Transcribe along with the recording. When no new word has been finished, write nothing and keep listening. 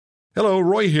Hello,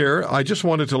 Roy here. I just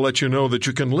wanted to let you know that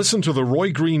you can listen to The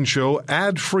Roy Green Show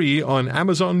ad-free on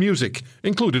Amazon Music,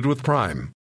 included with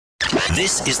Prime.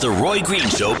 This is The Roy Green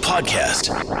Show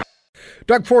podcast.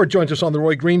 Doug Ford joins us on The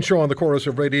Roy Green Show on the Chorus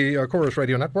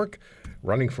Radio Network,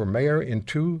 running for mayor in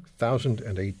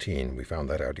 2018. We found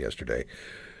that out yesterday.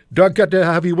 Doug, good to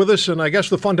have you with us, and I guess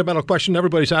the fundamental question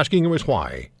everybody's asking you is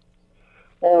why?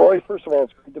 Well, Roy, first of all,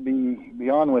 it's great to be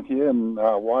on with you, and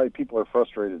why people are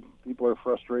frustrated. People are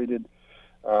frustrated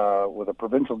with the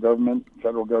provincial government,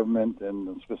 federal government,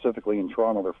 and specifically in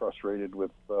Toronto, they're frustrated with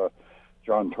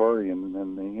John Tory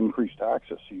and the increased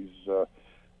taxes. He's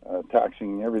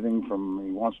taxing everything from, he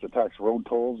wants to tax road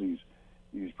tolls.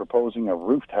 He's proposing a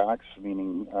roof tax,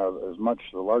 meaning as much,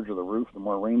 the larger the roof, the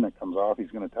more rain that comes off.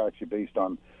 He's going to tax you based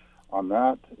on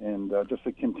that, and just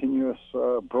the continuous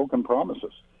broken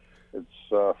promises.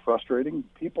 It's frustrating.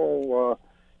 People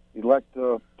elect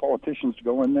politicians to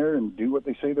go in there and do what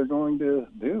they say they're going to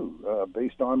do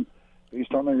based on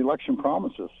their election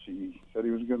promises. He said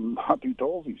he was going to not do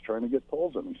tolls. He's trying to get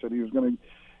tolls in. He said he was going to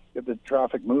get the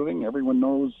traffic moving. Everyone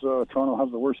knows Toronto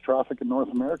has the worst traffic in North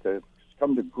America. It's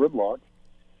come to gridlock,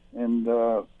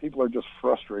 and people are just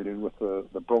frustrated with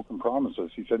the broken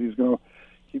promises. He said he's going to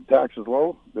keep taxes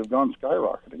low. They've gone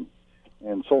skyrocketing.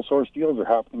 And sole source deals are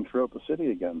happening throughout the city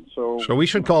again. So we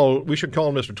should call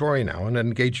Mr. Tory now and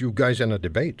engage you guys in a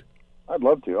debate. I'd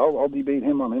love to. I'll debate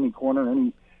him on any corner,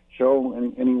 any show,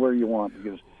 anywhere you want,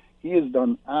 because he has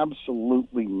done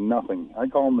absolutely nothing. I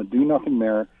call him the do-nothing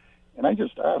mayor, and I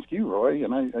just ask you, Roy,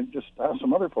 and I just ask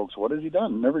some other folks, what has he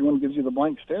done? And everyone gives you the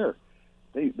blank stare.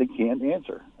 They can't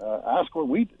answer. Ask what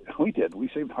we did. We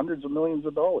saved hundreds of millions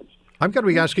of dollars. I'm going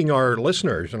to be asking our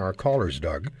listeners and our callers,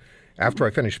 Doug, after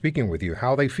I finish speaking with you,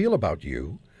 how they feel about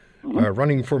you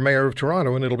running for mayor of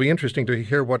Toronto, and it'll be interesting to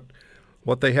hear what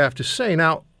they have to say.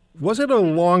 Now, was it a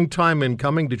long time in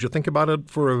coming? Did you think about it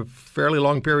for a fairly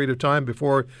long period of time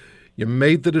before you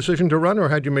made the decision to run, or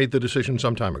had you made the decision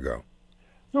some time ago?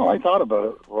 No, I thought about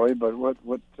it, Roy, but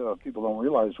what people don't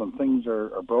realize, when things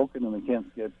are broken and they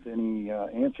can't get any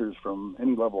answers from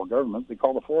any level of government, they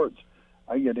call the Fords.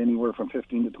 I get anywhere from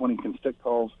 15 to 20 constick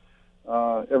calls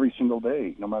every single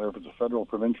day, no matter if it's a federal,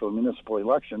 provincial, or municipal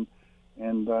election,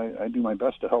 and I do my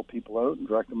best to help people out and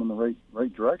direct them in the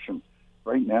right direction.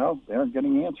 Right now, they aren't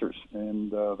getting answers,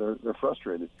 and they're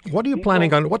frustrated. What are you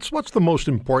planning on? What's the most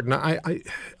important?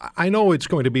 I know it's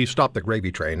going to be stop the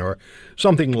gravy train or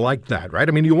something like that, right?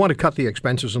 I mean, you want to cut the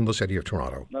expenses in the city of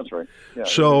Toronto. That's right. Yeah.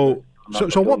 So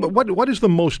what is the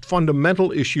most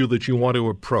fundamental issue that you want to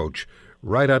approach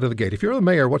right out of the gate? If you're the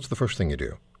mayor, what's the first thing you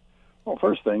do? Well,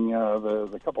 first thing,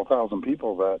 the couple thousand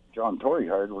people that John Tory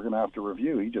hired, we're going to have to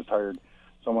review. He just hired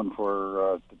someone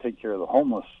to take care of the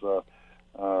homeless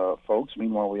folks.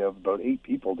 Meanwhile, we have about 8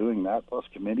 people doing that, plus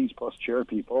committees, plus chair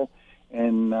people,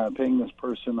 and paying this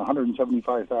person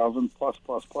 $175,000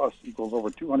 plus equals over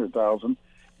 $200,000,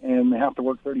 and they have to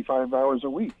work 35 hours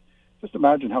a week. Just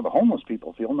imagine how the homeless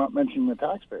people feel, not mentioning the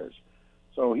taxpayers.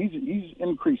 So he's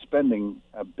increased spending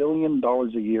 $1 billion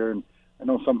a year, and I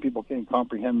know some people can't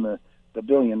comprehend the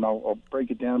billion. I'll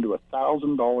break it down to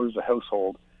 $1,000 a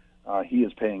household. He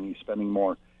is paying. He's spending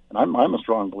more. And I'm a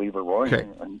strong believer, Roy. Okay.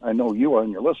 I know you are,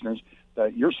 and your listeners,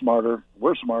 that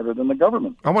we're smarter than the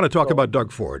government. I want to talk about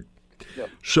Doug Ford. Yeah.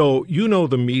 So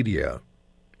the media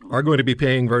are going to be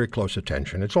paying very close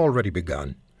attention. It's already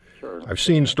begun. Sure. I've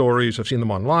seen stories. I've seen them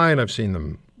online. I've seen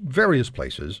them various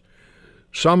places.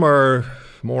 Some are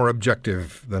more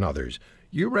objective than others.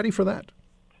 You ready for that?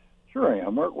 Sure I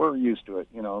am. We're used to it.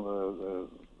 You know, the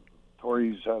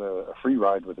Tories had a free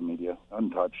ride with the media,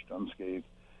 untouched, unscathed.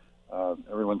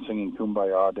 Everyone's singing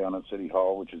Kumbaya down at City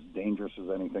Hall, which is dangerous as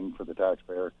anything for the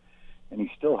taxpayer. And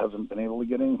he still hasn't been able to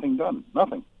get anything done.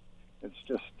 Nothing. It's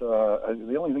just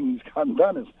the only thing he's gotten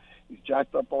done is he's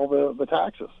jacked up all the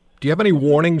taxes. Do you have any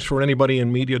warnings for anybody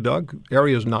in media, Doug?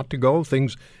 Areas not to go,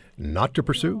 things not to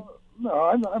pursue? No,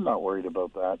 I'm not worried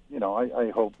about that. You know, I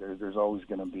hope there's always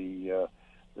going to be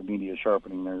the media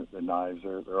sharpening their knives. They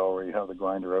already have the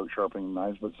grinder out sharpening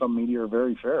knives, but some media are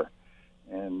very fair.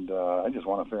 And I just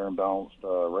want a fair and balanced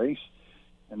race,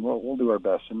 and we'll do our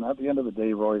best. And at the end of the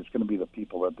day, Roy, it's going to be the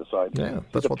people that decide. Yeah,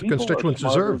 that's what the constituents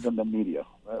deserve. Than the media.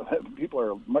 People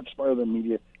are much smarter than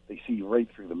media. They see right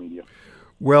through the media.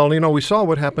 Well, we saw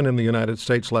what happened in the United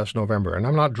States last November, and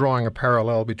I'm not drawing a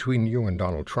parallel between you and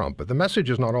Donald Trump, but the message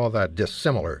is not all that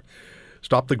dissimilar.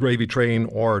 Stop the gravy train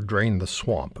or drain the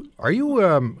swamp. Are you,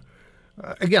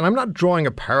 again, I'm not drawing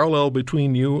a parallel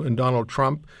between you and Donald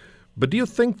Trump, but do you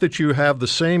think that you have the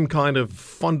same kind of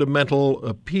fundamental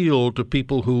appeal to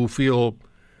people who feel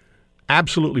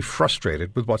absolutely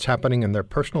frustrated with what's happening in their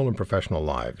personal and professional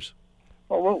lives?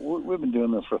 Well, we've been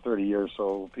doing this for 30 years,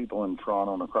 so people in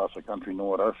Toronto and across the country know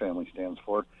what our family stands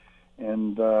for.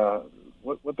 And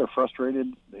what they're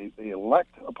frustrated, they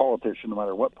elect a politician, no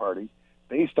matter what party,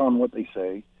 based on what they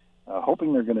say,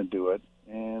 hoping they're going to do it,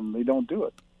 and they don't do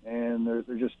it. And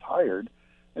they're just tired.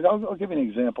 And I'll give you an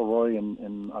example, Roy.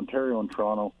 In Ontario and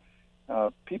Toronto,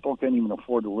 people can't even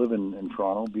afford to live in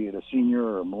Toronto, be it a senior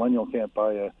or a millennial can't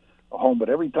buy a home. But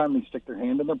every time they stick their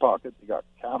hand in their pocket, they got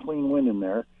Kathleen Wynne in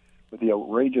there with the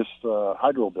outrageous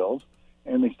hydro bills,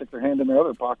 and they stick their hand in their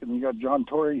other pocket, and you got John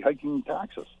Tory hiking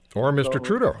taxes. Or Mr.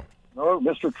 Trudeau. Or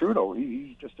Mr. Trudeau.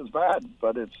 He's just as bad,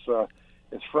 but it's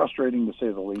frustrating to say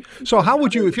the least. So how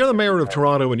would you, if you're the mayor of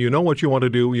Toronto and you know what you want to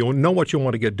do, you know what you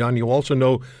want to get done, you also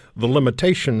know the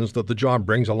limitations that the job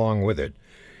brings along with it.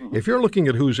 Mm-hmm. If you're looking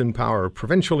at who's in power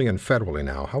provincially and federally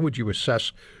now, how would you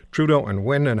assess Trudeau and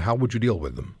Wynne, and how would you deal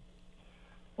with them?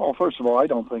 Well, first of all, I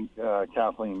don't think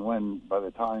Kathleen Wynne, by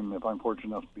the time, if I'm fortunate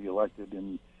enough to be elected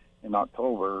in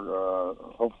October,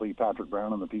 hopefully Patrick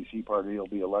Brown and the PC party will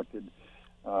be elected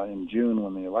in June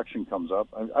when the election comes up.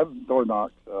 I've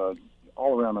door-knocked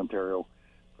all around Ontario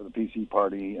for the PC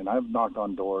party, and I've knocked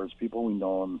on doors, people we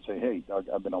know, and say, hey, Doug,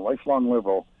 I've been a lifelong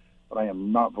Liberal, but I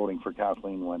am not voting for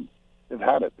Kathleen Wynne. They've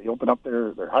had it. They open up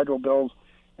their hydro bills,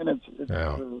 and it's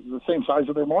the same size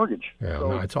of their mortgage. Yeah,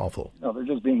 so, no, it's awful.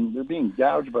 They're being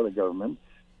gouged by the government.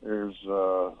 There's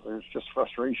just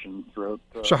frustration throughout.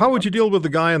 So how would you deal with the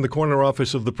guy in the corner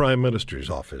office of the Prime Minister's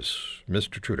office,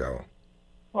 Mr. Trudeau?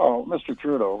 Well, Mr.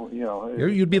 Trudeau,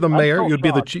 you'd be the mayor. You'd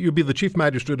be the chief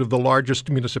magistrate of the largest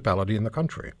municipality in the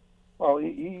country. Well,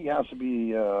 he has to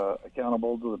be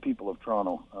accountable to the people of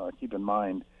Toronto. Keep in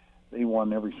mind, they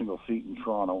won every single seat in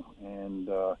Toronto, and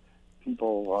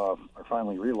people are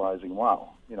finally realizing,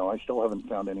 wow, I still haven't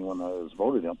found anyone that has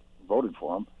voted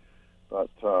for him, but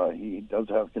he does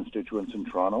have constituents in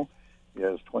Toronto. He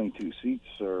has 22 seats,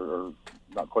 or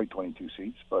not quite 22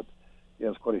 seats, but he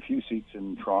has quite a few seats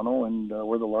in Toronto, and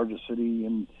we're the largest city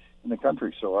in the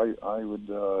country. So I would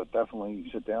definitely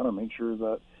sit down and make sure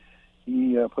that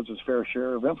he puts his fair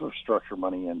share of infrastructure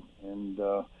money in, and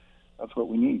that's what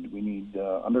we need. We need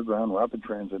underground rapid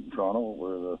transit in Toronto.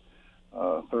 We're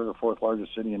the third or fourth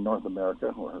largest city in North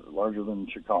America. We're larger than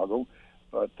Chicago,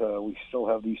 but we still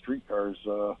have these streetcars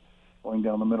going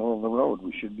down the middle of the road.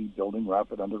 We should be building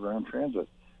rapid underground transit.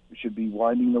 We should be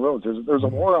widening the roads. There's a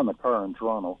war on the car in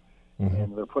Toronto. Mm-hmm.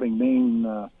 And they're putting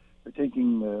they're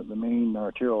taking the main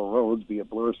arterial roads, be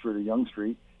it Bloor Street or Yonge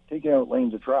Street, taking out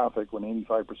lanes of traffic when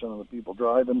 85% of the people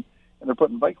drive, and they're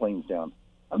putting bike lanes down.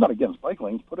 I'm not against bike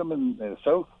lanes. Put them in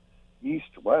south,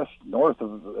 east, west, north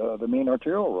of the main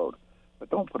arterial road,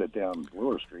 but don't put it down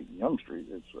Bloor Street and Yonge Street.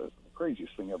 It's the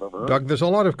craziest thing I've ever heard. Doug, there's a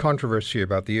lot of controversy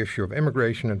about the issue of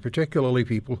immigration, and particularly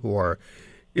people who are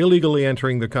illegally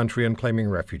entering the country and claiming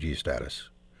refugee status.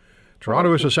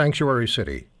 Toronto is a sanctuary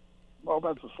city. Well,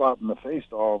 that's a slap in the face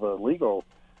to all the legal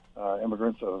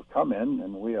immigrants that have come in,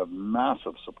 and we have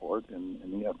massive support in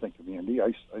the ethnic community.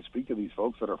 I speak to these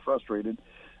folks that are frustrated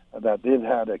that they've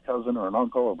had a cousin or an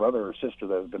uncle or brother or sister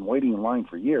that has been waiting in line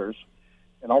for years,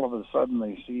 and all of a sudden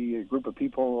they see a group of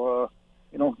people,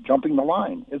 jumping the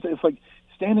line. It's like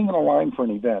standing in a line for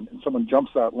an event, and someone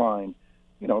jumps that line,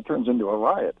 it turns into a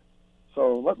riot.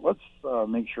 So let's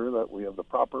make sure that we have the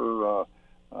proper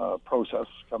process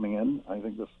coming in. I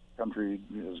think this country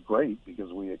is great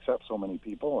because we accept so many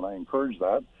people, and I encourage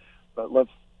that, but let's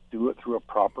do it through a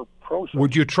proper process.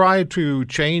 Would you try to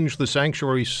change the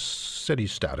sanctuary city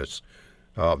status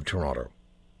of Toronto?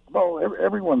 Well,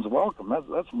 everyone's welcome.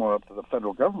 That's more up to the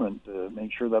federal government to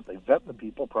make sure that they vet the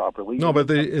people properly. No, but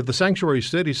the sanctuary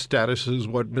city status is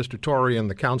what Mr. Tory and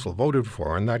the council voted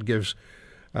for, and that gives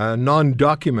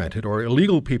non-documented or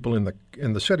illegal people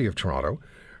in the city of Toronto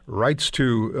rights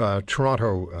to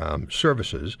Toronto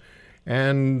services,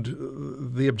 and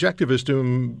the objective is to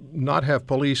not have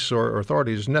police or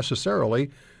authorities necessarily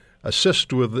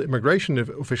assist with immigration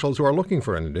officials who are looking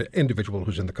for an individual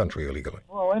who's in the country illegally.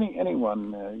 Well,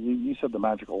 anyone, you said the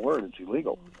magical word, it's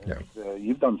illegal. Yeah.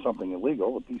 You've done something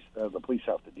illegal, the police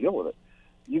have to deal with it.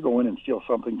 You go in and steal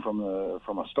something from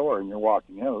a store and you're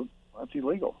walking out, that's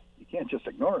illegal. You can't just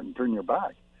ignore it and turn your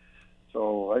back.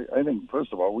 So I think,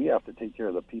 first of all, we have to take care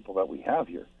of the people that we have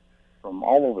here from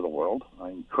all over the world. I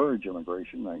encourage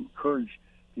immigration. I encourage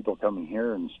people coming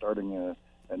here and starting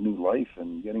a new life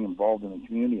and getting involved in the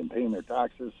community and paying their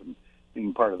taxes and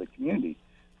being part of the community.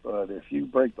 But if you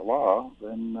break the law,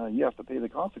 then you have to pay the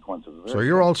consequences. So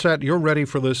you're all set. You're ready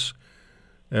for this.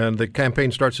 And the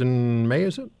campaign starts in May,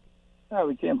 is it? Yeah,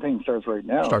 the campaign starts right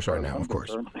now. Starts right now, of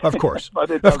course. Of course.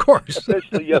 Of course.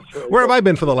 Officially, yes. Where have I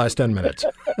been for the last 10 minutes?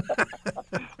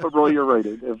 But, Roy, you're right.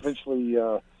 It officially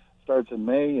starts in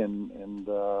May, and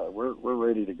we're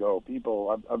ready to go.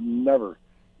 People, I've never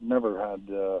had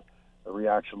a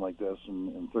reaction like this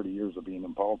in 30 years of being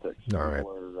in politics. All right.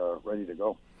 People are ready to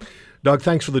go. Doug,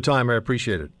 thanks for the time. I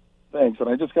appreciate it. Thanks, and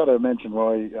I just got to mention,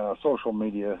 Roy, social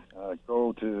media.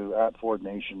 Go to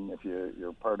 @FordNation if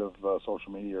you're part of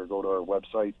social media, or go to our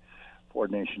website,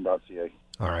 fordnation.ca.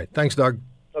 All right. Thanks, Doug.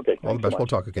 Okay. All the thanks best. so We'll much.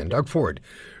 talk again. Doug Ford,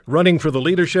 running for the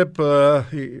leadership,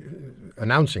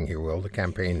 announcing he will. The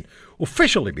campaign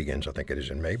officially begins, I think it is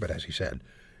in May, but as he said,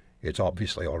 it's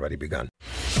obviously already begun.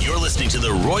 You're listening to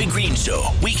The Roy Green Show,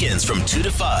 weekends from 2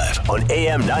 to 5 on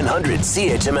AM 900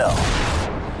 CHML.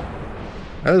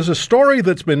 There's a story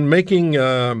that's been making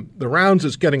the rounds.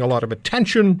 It's getting a lot of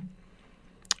attention,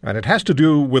 and it has to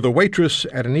do with a waitress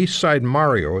at an East Side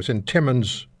Mario's in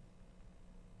Timmins,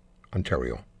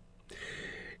 Ontario.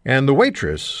 And the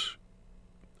waitress,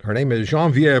 her name is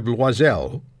Geneviève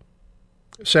Loisel,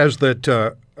 says that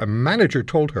a manager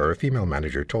told her, a female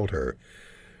manager told her,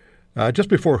 just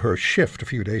before her shift a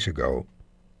few days ago,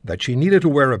 that she needed to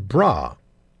wear a bra,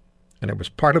 and it was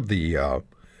part of the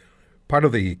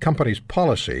company's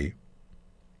policy,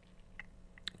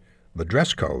 the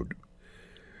dress code.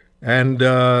 And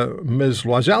Ms.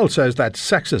 Loisel says that's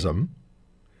sexism.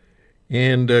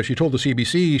 And she told the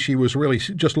CBC she was really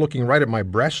just looking right at my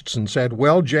breasts and said,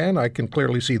 "Well, Jen, I can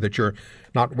clearly see that you're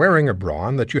not wearing a bra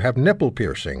and that you have nipple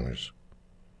piercings."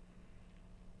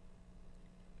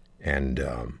 And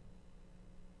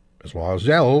Ms.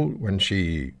 Loisel, when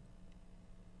she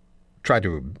tried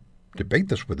to debate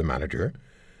this with the manager,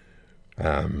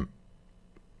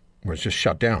 was just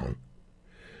shut down.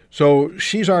 So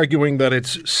she's arguing that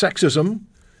it's sexism,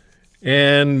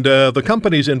 and the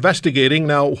company's investigating.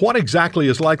 Now, what exactly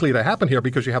is likely to happen here?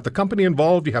 Because you have the company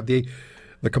involved, you have the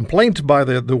complaint by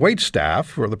the wait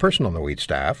staff, or the person on the wait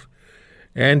staff,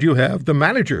 and you have the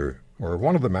manager, or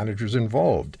one of the managers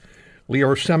involved.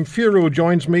 Lior Samfiru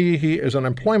joins me. He is an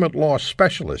employment law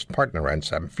specialist, partner at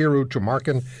Samfiru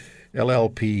Tumarkin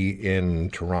LLP in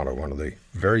Toronto, one of the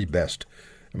very best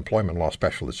employment law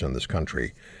specialists in this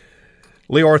country.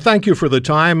 Lior, thank you for the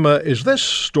time. Is this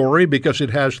story, because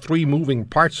it has three moving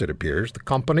parts, it appears, the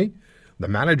company, the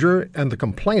manager, and the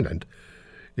complainant,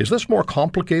 is this more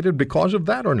complicated because of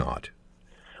that or not?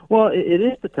 Well, it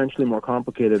is potentially more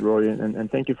complicated, Roy,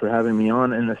 and thank you for having me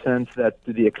on, in the sense that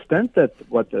to the extent that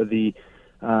what the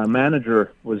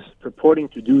manager was purporting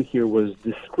to do here was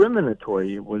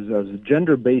discriminatory, was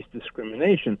gender-based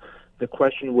discrimination, the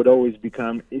question would always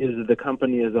become, is the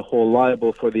company as a whole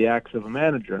liable for the acts of a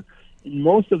manager? In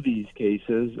most of these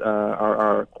cases,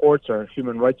 our courts, our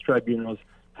human rights tribunals,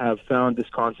 have found this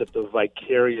concept of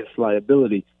vicarious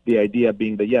liability, the idea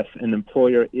being that, yes, an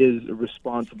employer is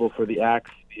responsible for the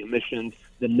acts, the omissions,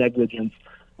 the negligence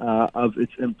of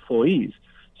its employees.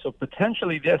 So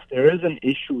potentially, yes, there is an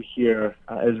issue here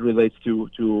as relates to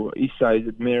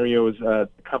Eastside Mario's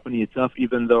company itself,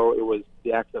 even though it was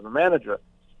the act of a manager.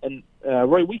 And,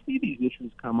 Roy, we see these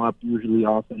issues come up usually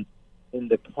often in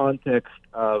the context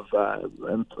of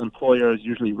employers,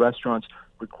 usually restaurants,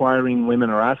 requiring women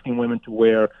or asking women to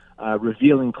wear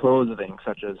revealing clothing,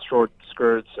 such as short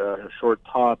skirts, short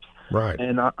tops. Right.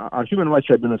 And our human rights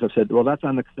tribunals have said, well, that's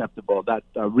unacceptable. That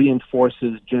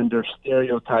reinforces gender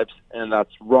stereotypes, and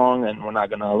that's wrong, and we're not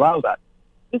going to allow that.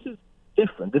 This is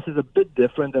different. This is a bit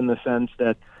different in the sense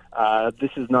that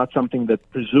this is not something that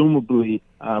presumably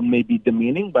may be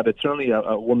demeaning, but it's certainly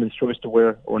a woman's choice to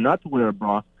wear or not to wear a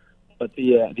bra. But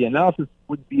the analysis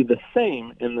would be the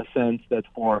same in the sense that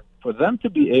for them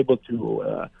to be able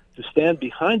to stand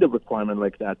behind a requirement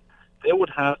like that, they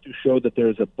would have to show that there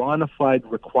is a bona fide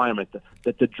requirement,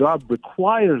 that the job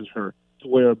requires her to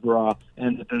wear a bra,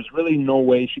 and that there's really no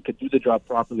way she could do the job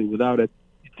properly without it.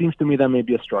 It seems to me that may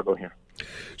be a struggle here.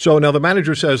 So now the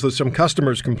manager says that some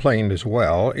customers complained as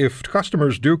well. If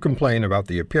customers do complain about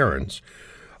the appearance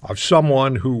of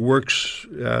someone who works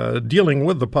dealing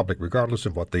with the public, regardless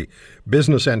of what the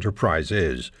business enterprise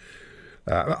is.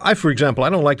 For example, I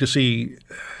don't like to see,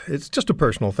 it's just a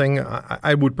personal thing,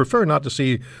 I would prefer not to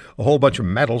see a whole bunch of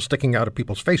metal sticking out of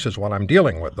people's faces while I'm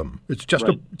dealing with them. It's just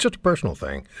a personal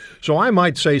thing. So I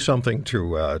might say something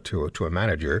to a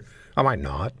manager. I might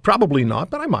not, probably not,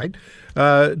 but I might.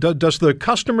 Does the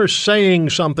customer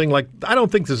saying something like, I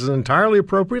don't think this is entirely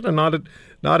appropriate and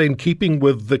not in keeping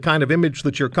with the kind of image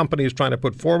that your company is trying to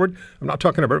put forward? I'm not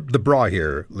talking about the bra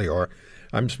here, Lior.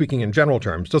 I'm speaking in general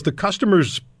terms. Does the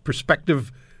customer's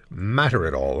perspective matter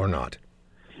at all or not?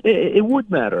 It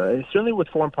would matter. It certainly would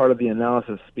form part of the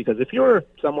analysis, because if you're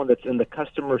someone that's in the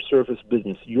customer service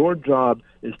business, your job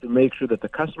is to make sure that the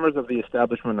customers of the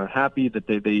establishment are happy, that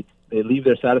they leave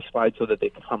there satisfied so that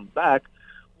they come back.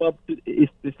 Well,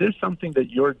 if there's something that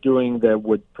you're doing that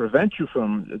would prevent you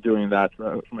from doing that,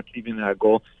 from achieving that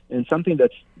goal, and something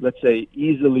that's, let's say,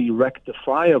 easily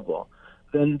rectifiable,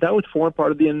 then that would form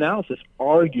part of the analysis.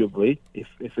 Arguably, if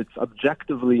it's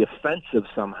objectively offensive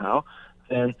somehow,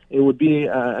 then it would be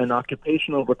an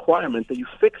occupational requirement that you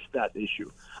fix that issue.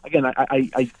 Again,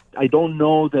 I don't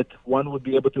know that one would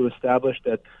be able to establish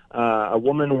that a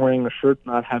woman wearing a shirt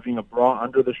not having a bra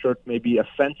under the shirt may be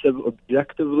offensive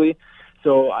objectively.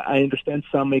 So I understand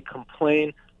some may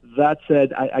complain. That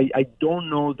said, I don't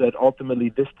know that ultimately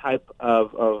this type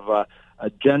of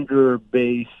a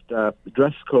gender-based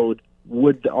dress code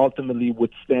would ultimately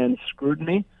withstand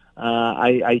scrutiny.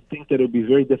 I think that it would be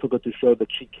very difficult to show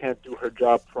that she can't do her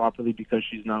job properly because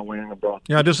she's not wearing a bra.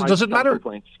 Yeah, does it matter?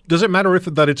 Does it matter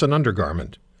that it's an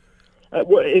undergarment?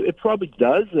 Well, it probably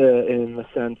does in the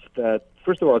sense that,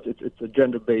 first of all, it's a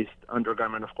gender-based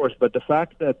undergarment, of course, but the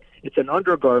fact that it's an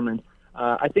undergarment,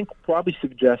 I think probably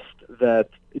suggests that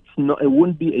it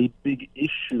wouldn't be a big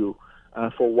issue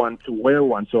for one to wear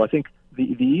one. So I think the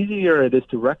easier it is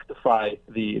to rectify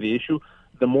the issue,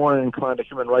 the more inclined the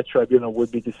Human Rights Tribunal would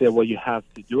be to say, well, you have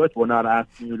to do it. We're not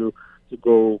asking you to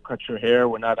go cut your hair.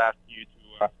 We're not asking you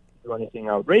to do anything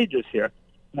outrageous here.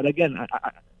 But again,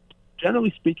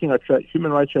 generally speaking, our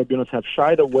Human Rights Tribunals have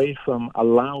shied away from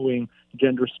allowing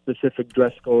gender-specific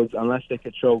dress codes unless they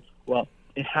could show, well,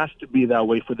 it has to be that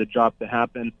way for the job to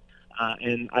happen.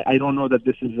 And I don't know that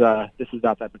this is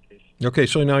that type of case. Okay,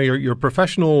 so now your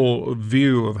professional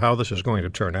view of how this is going to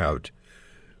turn out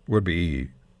would be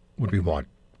what?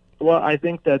 Well, I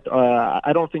think that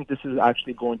I don't think this is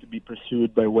actually going to be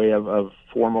pursued by way of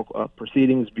formal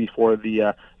proceedings before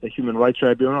the Human Rights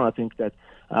Tribunal. I think that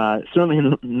certainly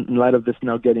in light of this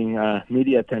now getting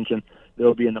media attention, there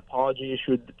will be an apology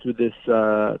issued to this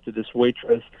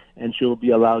waitress, and she will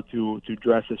be allowed to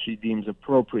dress as she deems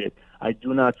appropriate. I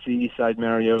do not see Eastside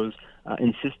Mario's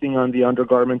insisting on the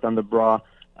undergarment, on the bra.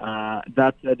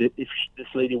 That said, if this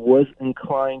lady was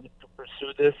inclined to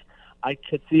pursue this, I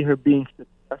could see her being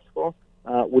successful,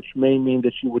 which may mean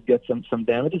that she would get some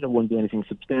damages. It wouldn't be anything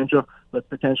substantial, but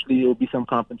potentially it would be some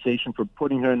compensation for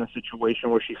putting her in a situation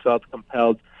where she felt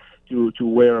compelled to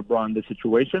wear a bra in this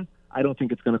situation. I don't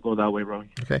think it's going to go that way, Roy.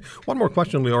 Okay. One more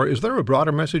question, Lior. Is there a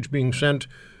broader message being sent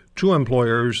to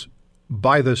employers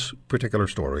by this particular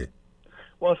story?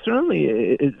 Well, certainly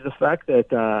it's the fact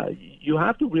that you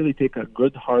have to really take a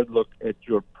good, hard look at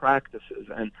your practices.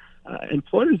 And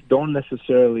employers don't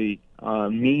necessarily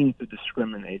mean to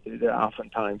discriminate.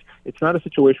 Oftentimes, it's not a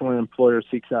situation where an employer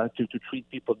seeks out to treat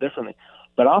people differently.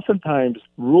 But oftentimes,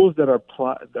 rules that are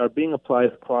being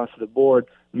applied across the board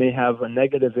may have a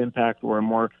negative impact or a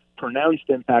more pronounced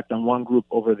impact on one group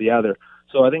over the other.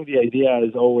 So I think the idea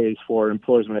is always for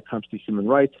employers when it comes to human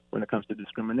rights, when it comes to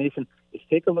discrimination, is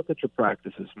take a look at your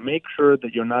practices. Make sure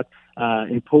that you're not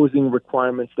imposing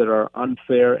requirements that are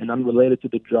unfair and unrelated to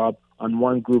the job on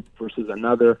one group versus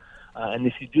another. And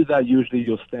if you do that, usually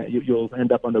you'll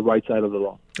end up on the right side of the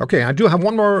law. Okay, I do have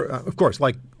one more, of course,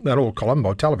 like that old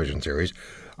Columbo television series.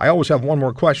 I always have one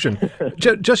more question.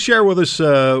 Just share with us,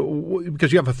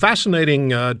 because you have a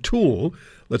fascinating tool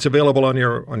that's available on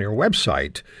your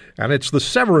website, and it's the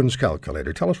severance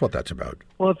calculator. Tell us what that's about.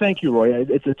 Well, thank you, Roy.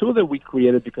 It's a tool that we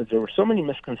created because there were so many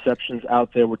misconceptions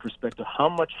out there with respect to how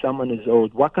much someone is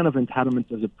owed, what kind of entitlement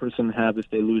does a person have if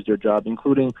they lose their job,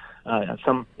 including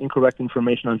some incorrect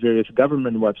information on various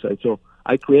government websites. So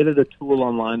I created a tool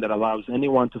online that allows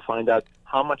anyone to find out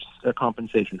how much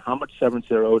compensation, how much severance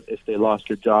they're owed if they lost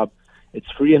their job.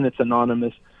 It's free and it's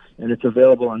anonymous, and it's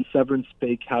available on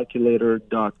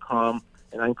severancepaycalculator.com.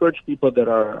 And I encourage people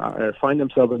that find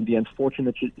themselves in the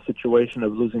unfortunate situation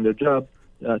of losing their job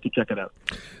to check it out.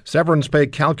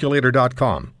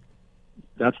 Severancepaycalculator.com.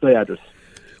 That's the address.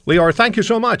 Lior, thank you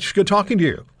so much. Good talking to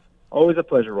you. Always a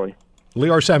pleasure, Roy.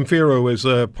 Lior Samfiru is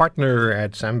a partner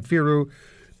at Samfiru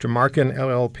Tumarkin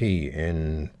LLP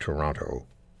in Toronto.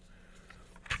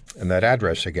 And that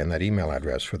address, again, that email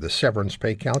address for the Severance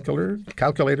Pay Calculator,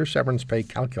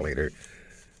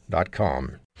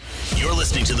 severancepaycalculator.com. You're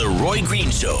listening to The Roy Green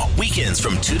Show, weekends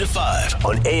from 2 to 5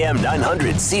 on AM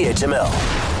 900 CHML.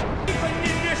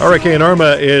 Hurricane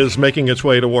Irma is making its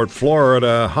way toward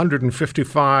Florida,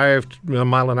 155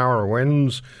 mile an hour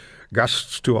winds,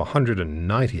 gusts to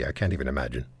 190. I can't even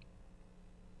imagine.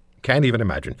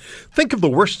 Think of the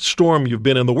worst storm you've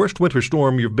been in, the worst winter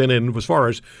storm you've been in as far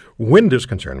as wind is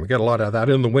concerned. We get a lot of that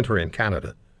in the winter in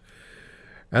Canada.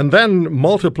 And then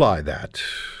multiply that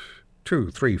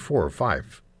 2, 3, 4,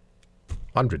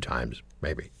 500 times,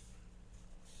 maybe.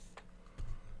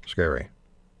 Scary.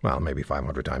 Well, maybe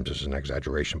 500 times is an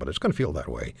exaggeration, but it's going to feel that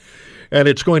way. And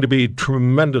it's going to be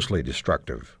tremendously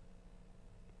destructive.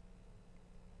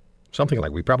 Something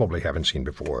like we probably haven't seen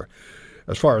before.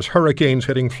 As far as hurricanes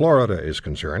hitting Florida is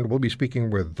concerned, we'll be speaking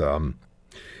with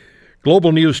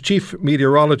Global News Chief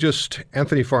Meteorologist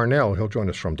Anthony Farnell. He'll join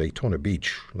us from Daytona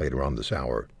Beach later on this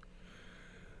hour.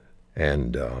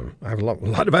 And I have a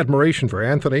lot of admiration for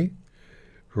Anthony,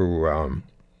 who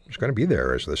is going to be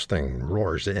there as this thing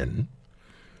roars in.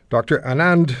 Dr.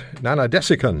 Anand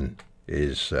Gnanadesakan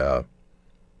is on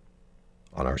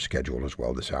our schedule as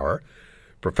well this hour.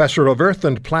 Professor of Earth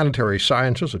and Planetary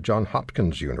Sciences at Johns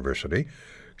Hopkins University,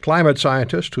 climate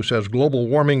scientist who says global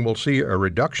warming will see a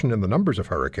reduction in the numbers of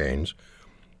hurricanes,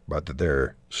 but that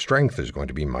their strength is going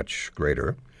to be much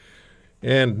greater.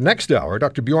 And next hour,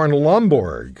 Dr. Bjorn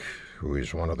Lomborg, who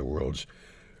is one of the world's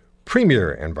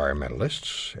premier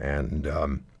environmentalists,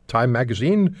 and Time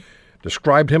magazine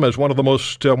described him as one of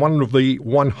the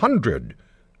 100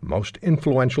 most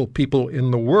influential people in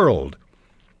the world.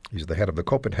 He's the head of the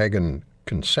Copenhagen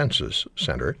Consensus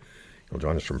Center. He'll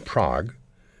join us from Prague.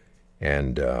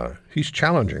 And he's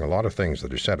challenging a lot of things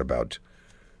that are said about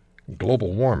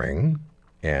global warming.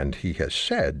 And he has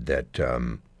said that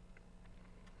I'm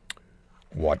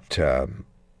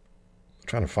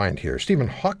trying to find here, Stephen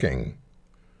Hawking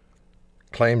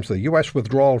claims the U.S.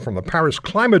 withdrawal from the Paris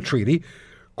Climate Treaty,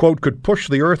 quote, could push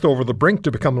the Earth over the brink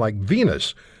to become like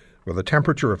Venus with a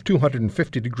temperature of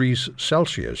 250 degrees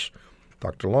Celsius.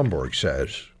 Dr. Lomborg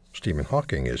says Stephen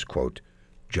Hawking is, quote,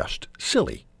 just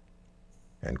silly,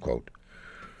 end quote.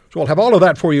 So we'll have all of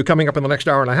that for you coming up in the next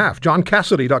hour and a half. John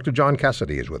Cassidy, Dr. John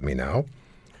Cassidy is with me now.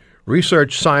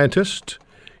 Research scientist.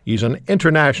 He's an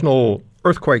international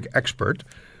earthquake expert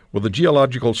with the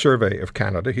Geological Survey of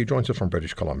Canada. He joins us from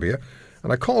British Columbia.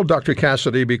 And I called Dr.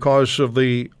 Cassidy because of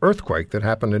the earthquake that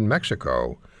happened in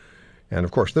Mexico. And,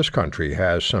 of course, this country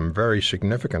has some very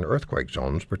significant earthquake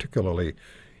zones, particularly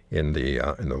in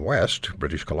the west.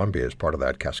 British Columbia is part of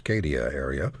that Cascadia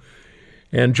area.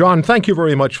 And, John, thank you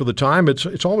very much for the time.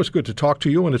 It's always good to talk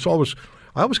to you, and I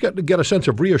always get a sense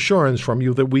of reassurance from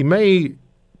you that we may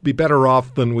be better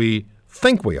off than we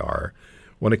think we are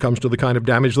when it comes to the kind of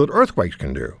damage that earthquakes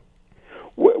can do.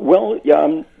 Well,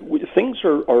 things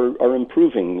are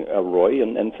improving, Roy,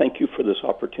 and thank you for this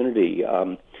opportunity.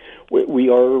 We're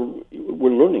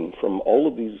learning from all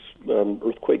of these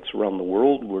earthquakes around the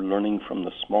world. We're learning from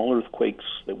the small earthquakes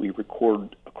that we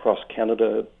record across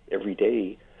Canada every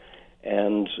day,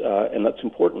 and that's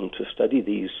important to study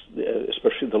these,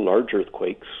 especially the large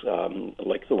earthquakes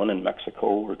like the one in Mexico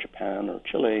or Japan or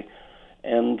Chile,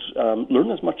 and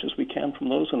learn as much as we can from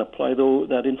those and apply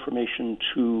that information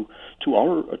to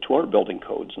our building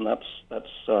codes. And that's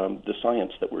the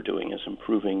science that we're doing, is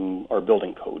improving our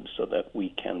building codes so that we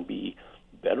can be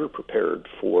better prepared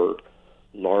for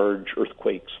large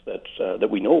earthquakes that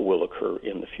we know will occur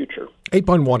in the future.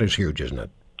 8.1 is huge, isn't it?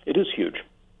 It is huge.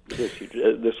 It is huge.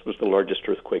 This was the largest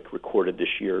earthquake recorded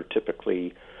this year.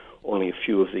 Typically, only a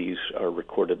few of these are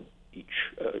recorded each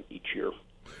year.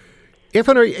 If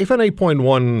an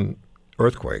 8.1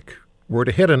 earthquake were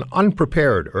to hit an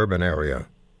unprepared urban area,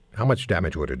 how much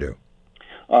damage would it do?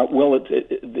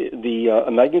 The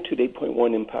magnitude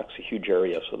 8.1 impacts a huge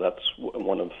area, so that's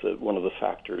one of the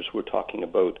factors. We're talking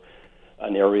about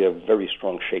an area of very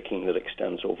strong shaking that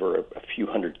extends over a few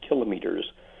hundred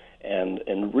kilometers, and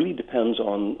really depends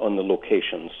on the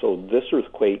location. So this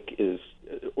earthquake is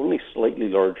only slightly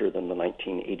larger than the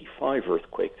 1985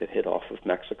 earthquake that hit off of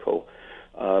Mexico.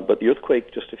 But the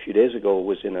earthquake just a few days ago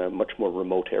was in a much more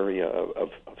remote area of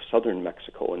southern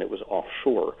Mexico, and it was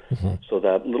offshore. Mm-hmm. So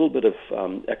that little bit of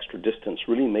extra distance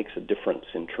really makes a difference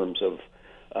in terms of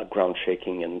ground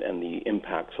shaking and the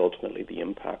impacts, ultimately the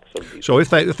impacts of these. So if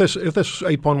this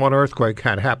 8.1 earthquake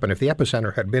had happened, if the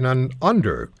epicenter had been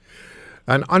under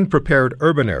an unprepared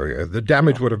urban area, the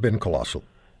damage would have been colossal.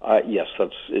 Yes,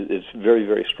 it's very,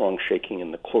 very strong shaking,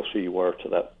 and the closer you are to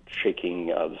that shaking,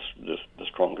 the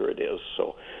stronger it is.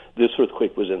 So this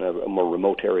earthquake was in a more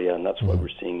remote area, and that's why we're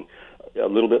seeing a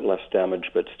little bit less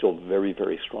damage, but still very,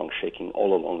 very strong shaking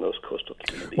all along those coastal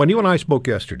communities. When you and I spoke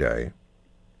yesterday,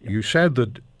 you said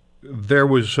that there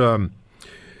was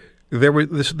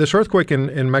this earthquake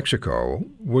in Mexico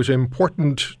was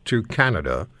important to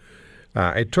Canada.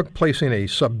 It took place in a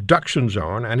subduction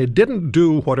zone, and it didn't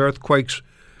do what earthquakes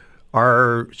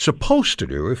are supposed to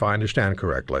do, if I understand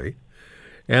correctly.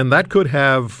 And that could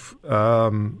have, I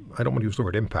don't want to use the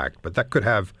word impact, but that could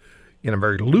have, in a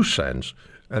very loose sense,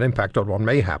 an impact on what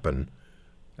may happen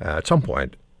at some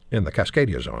point in the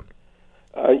Cascadia zone.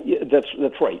 Yeah,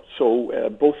 that's right. So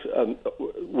both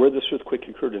where this earthquake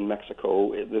occurred in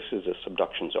Mexico, this is a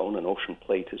subduction zone. An ocean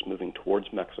plate is moving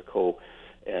towards Mexico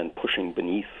and pushing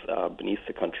beneath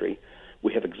the country.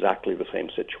 We have exactly the same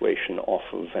situation off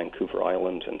of Vancouver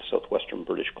Island in southwestern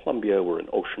British Columbia, where an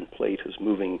ocean plate is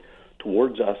moving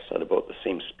towards us at about the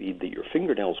same speed that your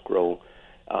fingernails grow.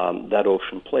 That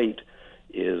ocean plate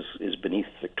is beneath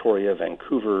Victoria,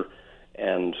 Vancouver,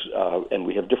 and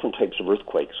we have different types of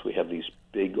earthquakes. We have these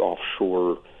big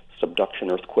offshore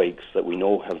subduction earthquakes that we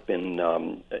know have been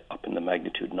up in the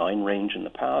magnitude 9 range in the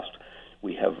past.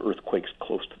 We have earthquakes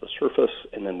close to the surface,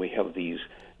 and then we have these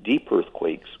deep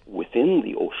earthquakes within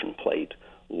the ocean plate,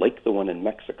 like the one in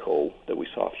Mexico that we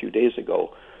saw a few days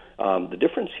ago. The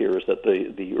difference here is that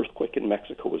the earthquake in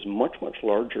Mexico was much, much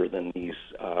larger than these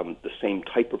the same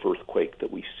type of earthquake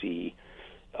that we see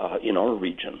in our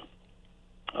region.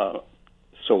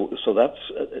 So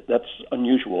that's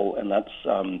unusual, and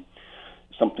that's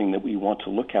something that we want to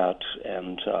look at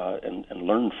and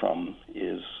learn from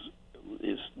is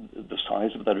the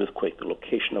size of that earthquake, the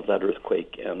location of that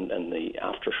earthquake, and the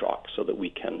aftershock, so that we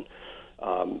can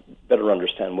better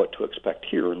understand what to expect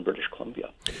here in British Columbia.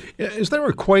 Is there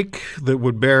a quake that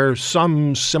would bear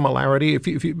some similarity? If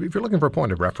you're looking for a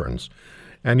point of reference,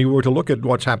 and you were to look at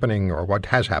what's happening or what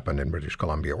has happened in British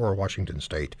Columbia or Washington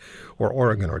State or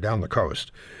Oregon or down the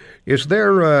coast, is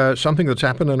there something that's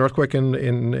happened, an earthquake in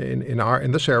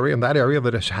this area, in that area,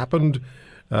 that has happened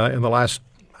in the last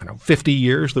 50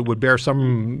 years that would bear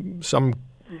some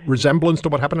resemblance to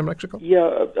what happened in Mexico?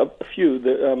 Yeah, a few.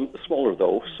 Smaller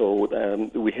though. So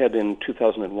we had in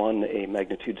 2001 a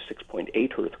magnitude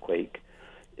 6.8 earthquake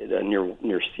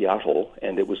near Seattle,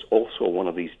 and it was also one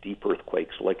of these deep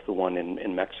earthquakes like the one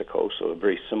in Mexico, so a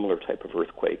very similar type of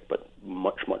earthquake, but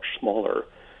much, much smaller.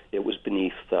 It was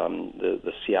beneath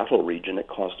the Seattle region. It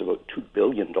caused about $2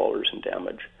 billion in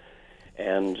damage.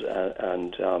 And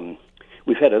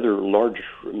we've had other large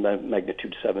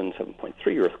magnitude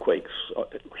 7.3 earthquakes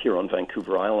here on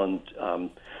Vancouver Island,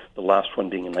 the last one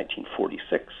being in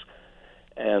 1946.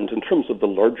 And in terms of the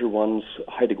larger ones,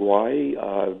 Haida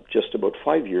Gwaii, just about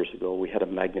 5 years ago, we had a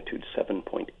magnitude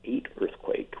 7.8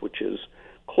 earthquake, which is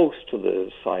close to the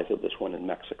size of this one in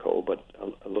Mexico, but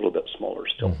a little bit smaller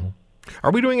still. Mm-hmm.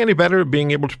 Are we doing any better at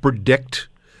being able to predict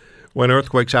when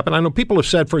earthquakes happen? I know people have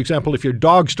said, for example, if your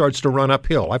dog starts to run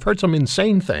uphill, I've heard some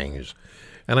insane things,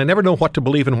 and I never know what to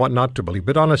believe and what not to believe.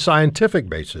 But on a scientific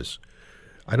basis,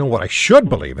 I know what I should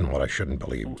believe and what I shouldn't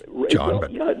believe, John.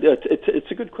 Well, yeah,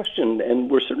 it's a good question, and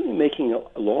we're certainly making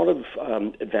a lot of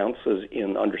advances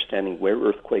in understanding where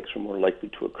earthquakes are more likely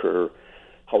to occur,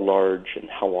 how large and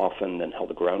how often, and how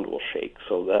the ground will shake.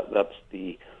 So that's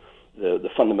the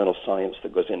fundamental science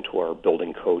that goes into our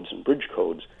building codes and bridge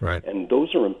codes. Right. And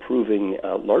those are improving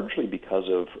largely because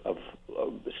of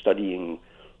studying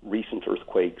recent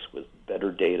earthquakes with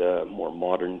better data, more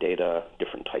modern data,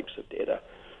 different types of data.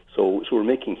 So we're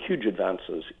making huge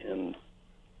advances in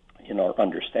our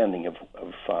understanding of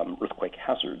earthquake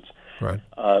hazards. Right.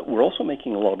 We're also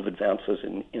making a lot of advances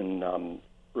in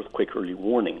earthquake early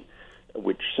warning,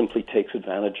 which simply takes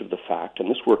advantage of the fact, and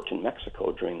this worked in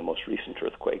Mexico during the most recent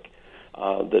earthquake,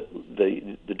 that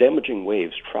the damaging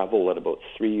waves travel at about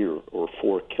 3 or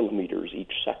 4 kilometers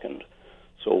each second.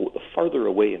 So the farther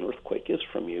away an earthquake is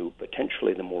from you,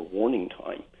 potentially the more warning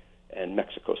time. And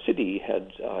Mexico City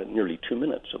had nearly 2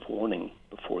 minutes of warning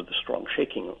before the strong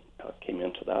shaking came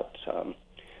into that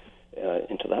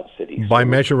city. By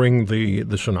measuring the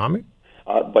tsunami?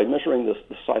 By measuring the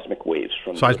seismic waves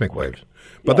from seismic waves.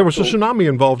 But there was a tsunami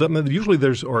involved. I mean, usually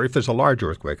or if there's a large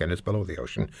earthquake and it's below the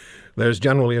ocean, there's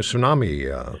generally a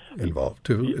tsunami involved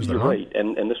too. Is there not? Right,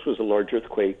 and this was a large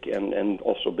earthquake and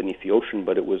also beneath the ocean,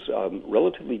 but it was a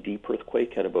relatively deep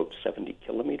earthquake at about 70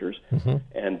 kilometers. Mm-hmm.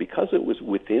 And because it was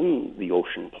within the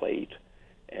ocean plate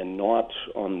and not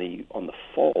on the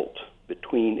fault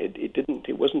between,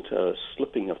 it wasn't a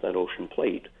slipping of that ocean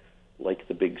plate like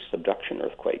the big subduction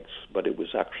earthquakes, but it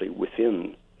was actually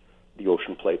within the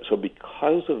ocean plate. So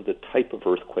because of the type of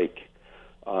earthquake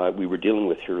we were dealing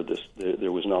with here,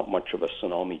 there was not much of a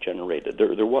tsunami generated.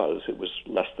 It was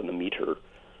less than a meter,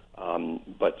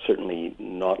 but certainly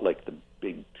not like the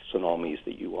big tsunamis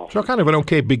that you often. So kind of an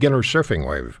okay beginner surfing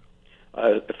wave.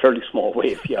 A fairly small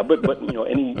wave, yeah, but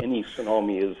any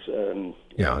tsunami is.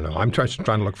 Yeah, no, I'm trying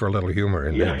to look for a little humor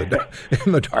in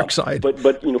the dark side. But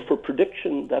for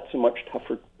prediction, that's a much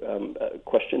tougher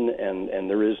question, and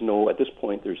there is no at this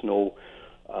point. There's no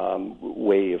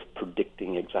way of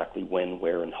predicting exactly when,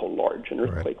 where, and how large an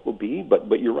earthquake will be.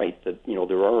 But you're right that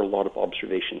there are a lot of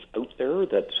observations out there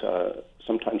that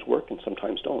sometimes work and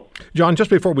sometimes don't. John, just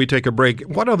before we take a break,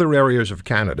 what other areas of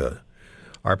Canada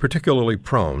are particularly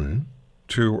prone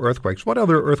to earthquakes. What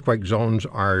other earthquake zones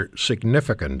are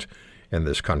significant in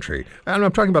this country? And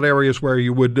I'm talking about areas where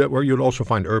you'd also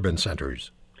find urban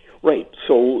centers. Right.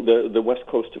 So the west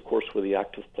coast, of course, where the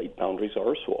active plate boundaries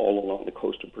are, so all along the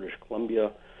coast of British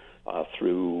Columbia,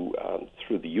 through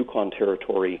the Yukon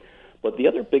Territory. But the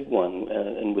other big one,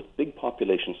 and with big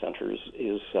population centers,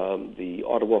 is the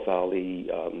Ottawa Valley,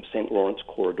 St. Lawrence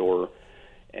corridor,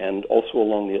 and also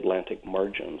along the Atlantic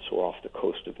margin, so off the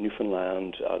coast of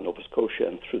Newfoundland, Nova Scotia,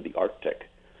 and through the Arctic.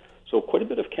 So quite a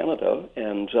bit of Canada,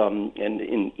 and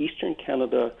in eastern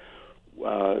Canada,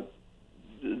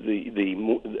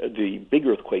 the big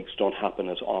earthquakes don't happen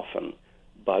as often,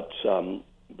 but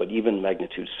even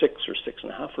magnitude 6 or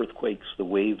 6.5 earthquakes, the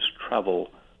waves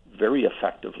travel very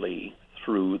effectively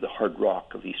through the hard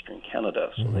rock of eastern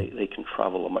Canada, so they can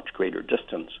travel a much greater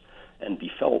distance and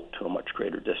be felt to a much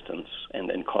greater distance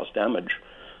and cause damage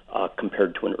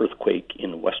compared to an earthquake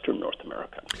in western North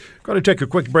America. Got to take a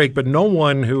quick break, but no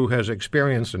one who has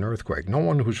experienced an earthquake, no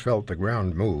one who's felt the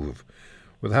ground move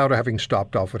without having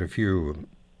stopped off at a few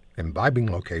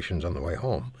imbibing locations on the way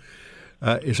home,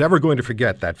 is ever going to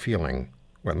forget that feeling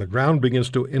when the ground begins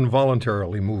to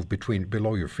involuntarily move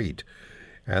below your feet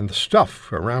and the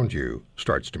stuff around you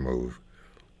starts to move.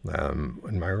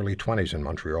 In my early 20s in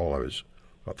Montreal, I was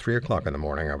about 3 o'clock in the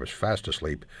morning. I was fast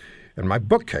asleep, and my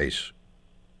bookcase,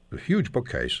 a huge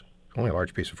bookcase, only a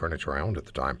large piece of furniture I owned at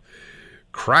the time,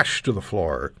 crashed to the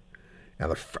floor.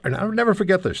 And I'll never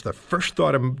forget this. The first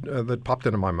thought that popped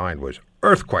into my mind was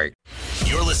earthquake.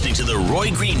 You're listening to The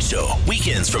Roy Green Show,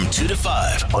 weekends from 2 to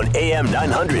 5 on AM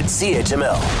 900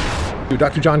 CHML.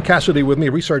 Dr. John Cassidy with me,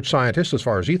 research scientist as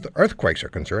far as earthquakes are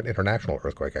concerned, international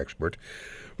earthquake expert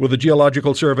with the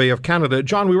Geological Survey of Canada.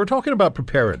 John, we were talking about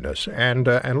preparedness and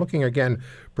looking again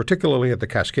particularly at the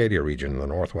Cascadia region in the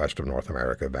northwest of North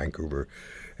America, Vancouver,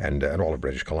 and all of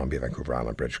British Columbia, Vancouver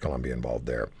Island, British Columbia involved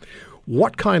there.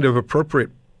 What kind of appropriate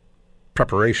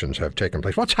preparations have taken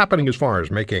place? What's happening as far as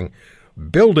making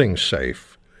buildings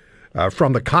safe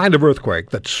from the kind of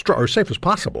earthquake that or safe as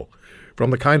possible from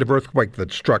the kind of earthquake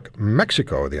that struck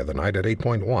Mexico the other night at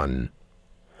 8.1?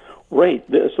 Right.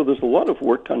 So there's a lot of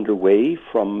work underway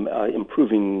from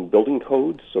improving building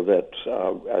codes so that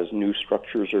as new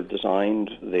structures are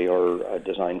designed, they are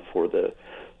designed with the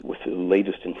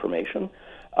latest information.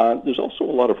 There's also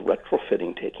a lot of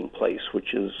retrofitting taking place,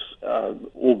 which is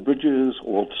old bridges,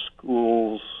 old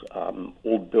schools,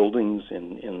 old buildings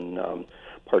in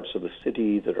parts of the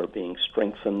city that are being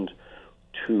strengthened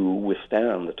to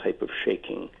withstand the type of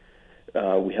shaking.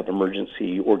 We have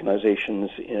emergency organizations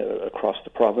across the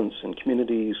province and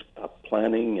communities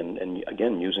planning and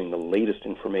again using the latest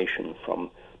information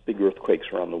from big earthquakes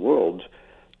around the world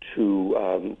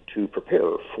to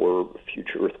prepare for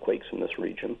future earthquakes in this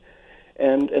region.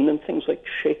 And then things like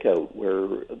shakeout,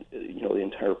 where the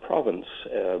entire province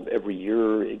every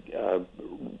year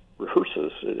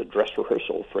rehearses a dress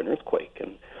rehearsal for an earthquake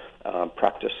and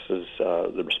practices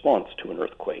the response to an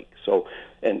earthquake. So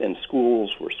and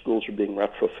schools where schools are being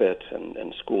retrofit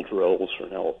and school drills are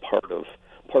now a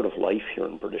part of life here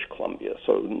in British Columbia.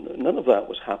 So none of that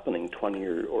was happening 20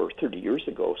 or 30 years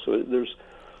ago. So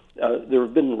there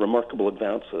have been remarkable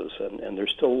advances, and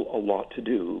there's still a lot to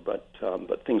do, but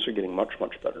things are getting much,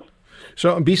 much better.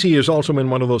 So BC is also in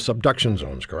one of those subduction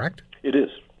zones, correct? It is.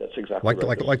 That's exactly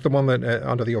right. Like the one that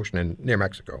under the ocean near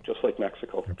Mexico. Just like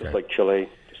Mexico, okay. Just like Chile,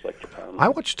 just like Japan. I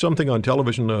watched something on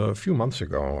television a few months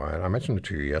ago, and I mentioned it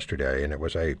to you yesterday, and it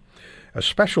was a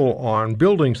special on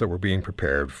buildings that were being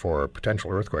prepared for a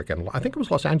potential earthquake, and I think it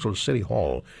was Los Angeles City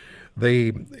Hall.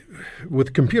 They,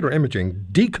 with computer imaging,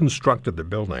 deconstructed the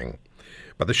building,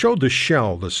 but they showed the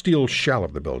steel shell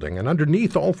of the building, and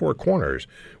underneath all four corners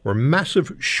were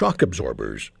massive shock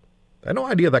absorbers. I had no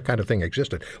idea that kind of thing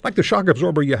existed. Like the shock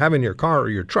absorber you have in your car or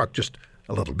your truck, just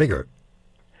a little bigger.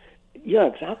 Yeah,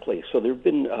 exactly. So there have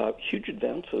been huge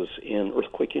advances in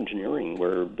earthquake engineering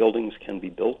where buildings can be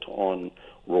built on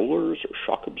rollers or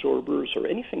shock absorbers or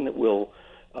anything that will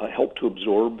help to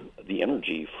absorb the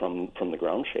energy from the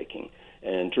ground shaking.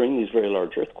 And during these very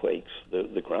large earthquakes,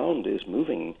 the ground is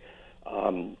moving.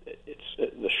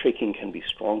 The shaking can be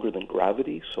stronger than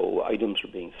gravity, so items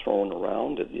are being thrown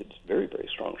around. It's very, very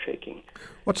strong shaking.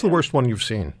 What's the worst one you've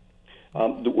seen?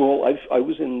 Well, I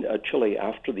was in Chile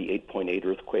after the 8.8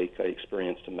 earthquake. I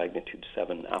experienced a magnitude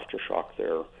 7 aftershock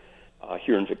there.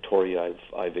 Here in Victoria,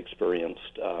 I've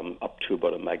experienced up to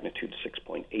about a magnitude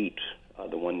 6.8,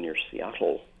 the one near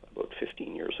Seattle about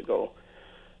 15 years ago.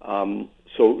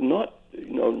 So not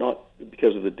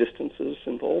because of the distances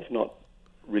involved, not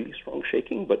really strong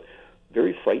shaking, but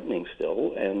very frightening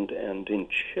still. And in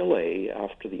Chile,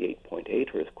 after the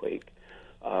 8.8 earthquake,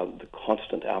 the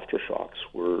constant aftershocks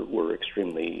were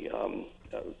extremely.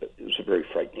 It was very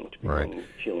frightening to be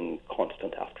feeling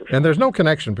constant aftershocks. And there's no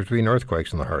connection between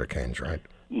earthquakes and the hurricanes, right?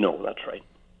 No, that's right.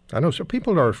 I know, so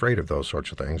people are afraid of those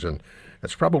sorts of things, and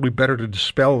it's probably better to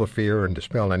dispel the fear and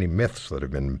dispel any myths that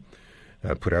have been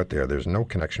put out there. There's no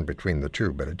connection between the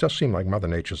two, but it does seem like Mother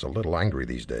Nature's a little angry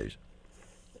these days.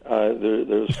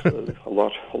 There's a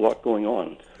lot going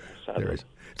on, sadly. There is.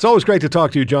 It's always great to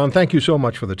talk to you, John. Thank you so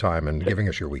much for the time and giving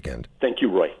us your weekend. Thank you,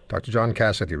 Roy. Dr. John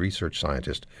Cassidy, research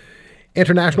scientist,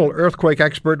 international earthquake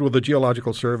expert with the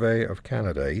Geological Survey of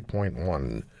Canada,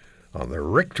 8.1 on the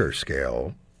Richter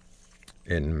scale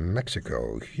in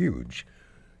Mexico. Huge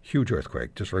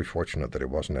earthquake. Just very fortunate that it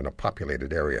wasn't in a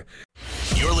populated area.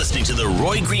 You're listening to The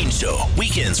Roy Green Show,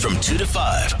 weekends from 2 to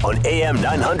 5 on AM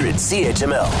 900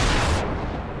 CHML.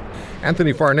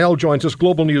 Anthony Farnell joins us,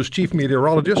 Global News chief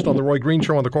meteorologist on The Roy Green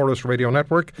Show on the Corus Radio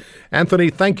Network. Anthony,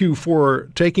 thank you for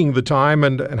taking the time.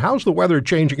 And how's the weather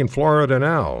changing in Florida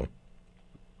now?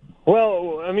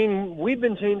 Well, I mean, we've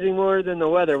been changing more than the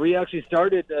weather. We actually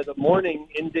started the morning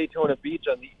in Daytona Beach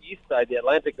on the east side, the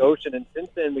Atlantic Ocean, and since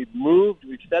then we've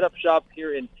set up shop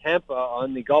here in Tampa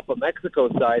on the Gulf of Mexico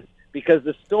side because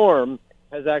the storm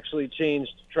has actually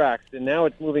changed tracks, and now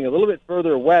it's moving a little bit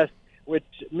further west, which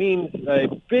means a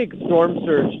big storm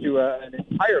surge to an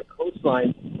entire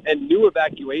coastline and new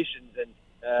evacuations.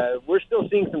 And we're still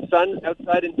seeing some sun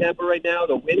outside in Tampa right now.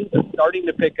 The winds are starting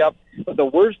to pick up, but the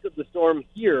worst of the storm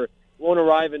here won't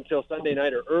arrive until Sunday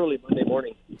night or early Monday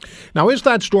morning. Now, is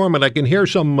that storm, and I can hear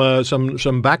some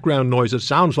background noise. It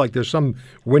sounds like there's some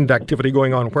wind activity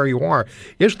going on where you are.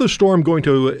 Is the storm going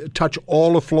to touch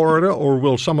all of Florida, or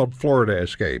will some of Florida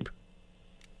escape?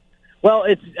 Well,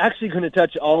 it's actually going to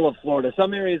touch all of Florida.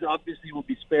 Some areas obviously will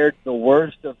be spared the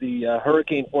worst of the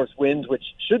hurricane force winds, which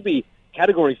should be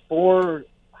Category 4,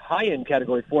 high-end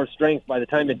Category 4 strength by the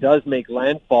time it does make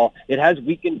landfall. It has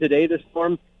weakened today, this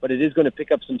storm, but it is going to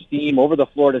pick up some steam over the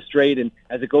Florida Strait, and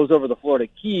as it goes over the Florida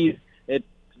Keys, it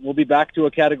will be back to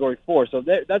a Category 4. So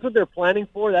that's what they're planning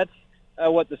for. That's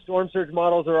what the storm surge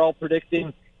models are all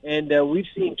predicting. And we've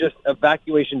seen just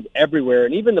evacuations everywhere.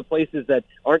 And even the places that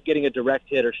aren't getting a direct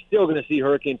hit are still going to see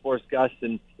hurricane force gusts.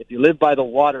 And if you live by the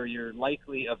water, you're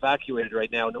likely evacuated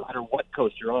right now, no matter what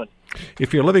coast you're on.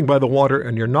 If you're living by the water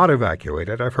and you're not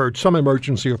evacuated, I've heard some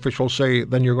emergency officials say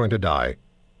then you're going to die.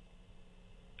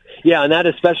 Yeah, and that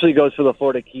especially goes for the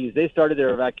Florida Keys. They started their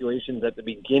evacuations at the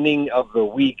beginning of the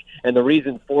week, and the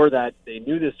reason for that, they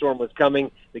knew this storm was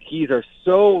coming. The Keys are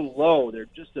so low. They're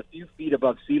just a few feet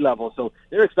above sea level, so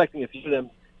they're expecting a few of them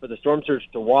for the storm surge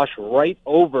to wash right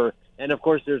over. And, of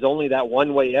course, there's only that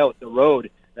one way out, the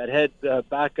road that heads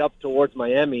back up towards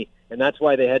Miami, and that's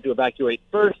why they had to evacuate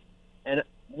first. And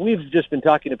we've just been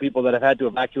talking to people that have had to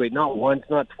evacuate not once,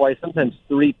 not twice, sometimes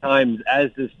 3 times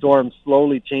as the storm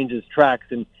slowly changes tracks.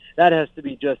 And that has to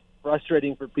be just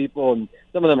frustrating for people, and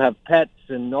some of them have pets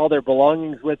and all their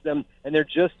belongings with them, and they're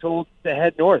just told to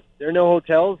head north. There are no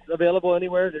hotels available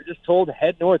anywhere. They're just told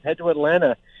head north, head to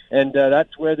Atlanta, and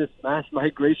that's where this mass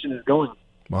migration is going.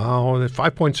 Wow,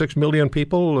 5.6 million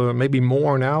people, maybe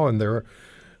more now, and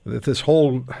this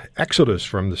whole exodus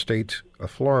from the state of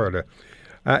Florida.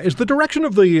 Is the direction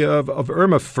of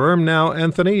Irma firm now,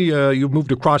 Anthony? You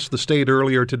moved across the state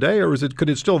earlier today, or could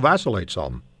it still vacillate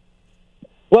some?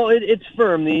 Well, it's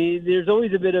firm. There's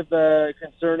always a bit of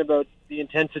concern about the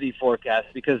intensity forecast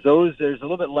because there's a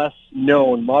little bit less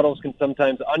known. Models can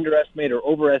sometimes underestimate or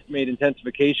overestimate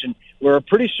intensification. We're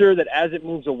pretty sure that as it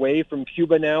moves away from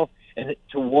Cuba now and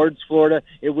towards Florida,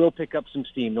 it will pick up some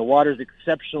steam. The water's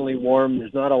exceptionally warm.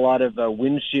 There's not a lot of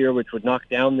wind shear, which would knock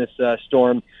down this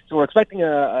storm. So we're expecting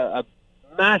a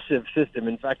massive system.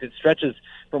 In fact, it stretches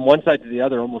from one side to the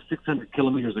other, almost 600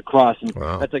 kilometers across. And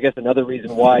wow. That's, I guess, another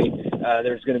reason why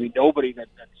there's going to be nobody that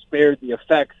spared the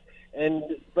effects.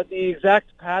 But the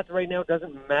exact path right now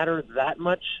doesn't matter that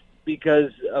much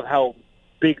because of how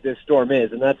big this storm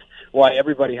is. And that's why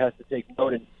everybody has to take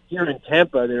note. And here in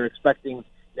Tampa, they're expecting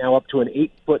now up to an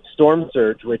 8-foot storm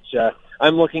surge, which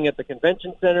I'm looking at the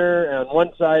convention center on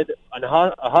one side, a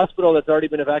hospital that's already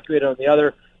been evacuated on the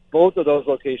other. Both of those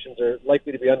locations are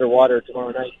likely to be underwater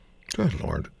tomorrow night. Good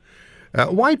Lord.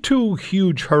 Why 2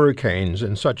 huge hurricanes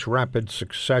in such rapid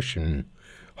succession?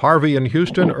 Harvey in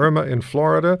Houston, Irma in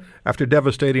Florida, after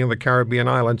devastating the Caribbean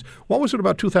islands. What was it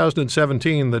about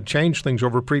 2017 that changed things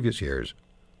over previous years,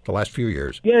 the last few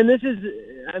years? Yeah, and this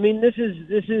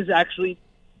is actually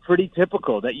pretty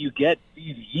typical that you get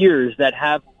these years that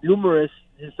have numerous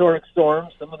historic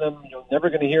storms. Some of them you're never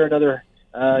going to hear another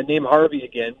name Harvey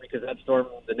again, because that storm,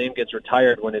 the name gets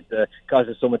retired when it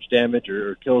causes so much damage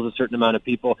or kills a certain amount of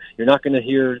people. You're not going to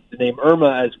hear the name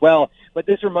Irma as well. But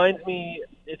this reminds me,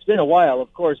 it's been a while,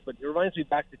 of course, but it reminds me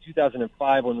back to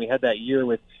 2005 when we had that year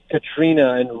with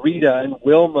Katrina and Rita and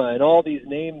Wilma and all these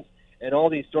names and all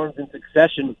these storms in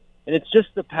succession. And it's just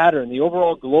the pattern, the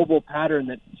overall global pattern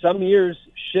that some years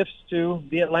shifts to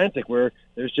the Atlantic, where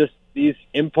there's just these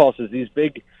impulses, these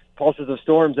big pulses of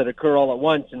storms that occur all at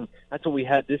once. And that's what we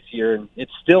had this year. And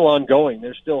it's still ongoing.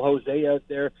 There's still Jose out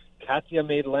there. Katia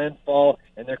made landfall,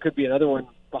 and there could be another one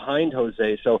behind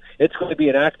Jose. So it's going to be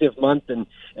an active month. And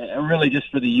really just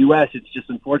for the U.S., it's just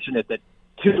unfortunate that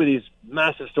two of these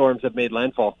massive storms have made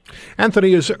landfall.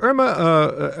 Anthony, is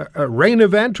Irma a rain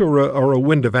event or a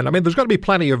wind event? I mean, there's got to be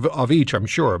plenty of each, I'm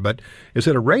sure, but is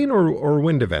it a rain or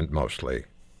wind event mostly?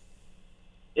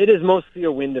 It is mostly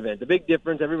a wind event. The big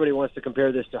difference, everybody wants to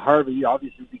compare this to Harvey,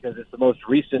 obviously because it's the most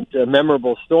recent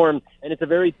memorable storm, and it's a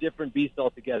very different beast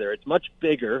altogether. It's much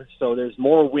bigger, so there's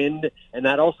more wind, and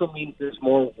that also means there's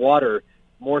more water,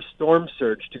 more storm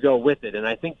surge to go with it. And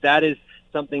I think that is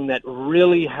something that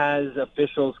really has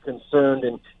officials concerned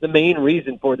and the main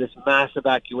reason for this mass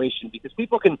evacuation, because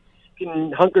people can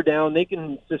hunker down, they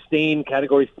can sustain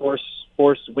Category 4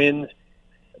 force winds,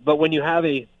 but when you have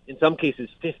in some cases,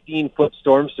 15-foot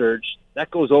storm surge, that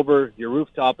goes over your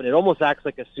rooftop, and it almost acts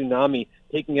like a tsunami,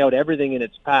 taking out everything in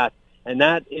its path. And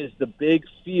that is the big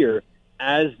fear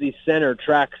as the center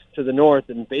tracks to the north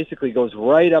and basically goes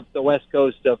right up the west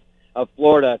coast of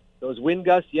Florida. Those wind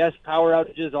gusts, yes, power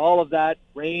outages, all of that,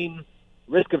 rain,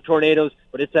 risk of tornadoes,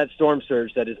 but it's that storm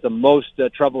surge that is the most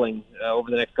troubling over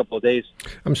the next couple of days.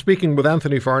 I'm speaking with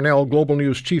Anthony Farnell, Global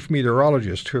News chief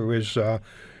meteorologist, who is...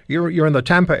 You're in the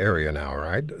Tampa area now,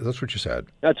 right? That's what you said.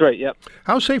 That's right, yep.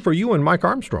 How safe are you and Mike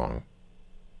Armstrong?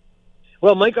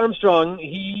 Well, Mike Armstrong,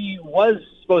 he was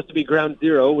supposed to be ground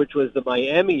zero, which was the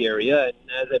Miami area. And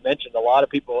as I mentioned, a lot of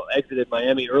people exited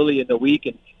Miami early in the week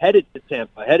and headed to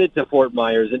Tampa, headed to Fort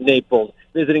Myers and Naples,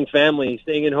 visiting family,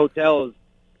 staying in hotels.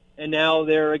 And now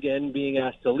they're again being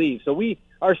asked to leave. So we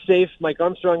are safe. Mike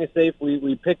Armstrong is safe.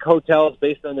 We pick hotels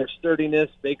based on their sturdiness,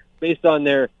 based on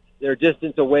their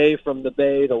distance away from the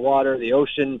bay, the water, the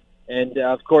ocean, and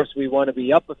of course we want to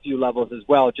be up a few levels as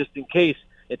well, just in case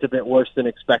it's a bit worse than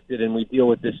expected and we deal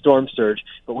with this storm surge.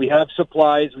 But we have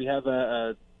supplies. We have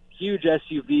a huge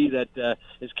SUV that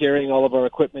is carrying all of our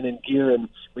equipment and gear, and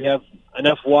we have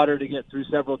enough water to get through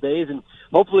several days. And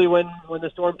hopefully when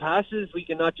the storm passes, we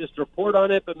can not just report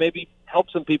on it, but maybe help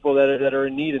some people that are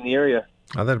in need in the area.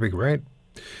 Oh, that'd be great.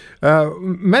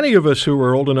 Many of us who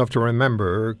are old enough to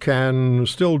remember can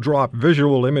still draw up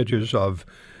visual images of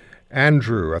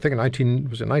Andrew. I think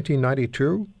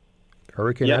 1992?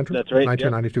 Hurricane Andrew? That's right.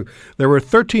 1992. Yep. There were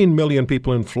 13 million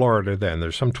people in Florida then.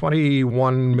 There's some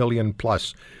 21 million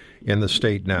plus in the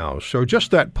state now. So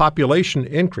just that population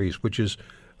increase, which is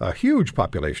a huge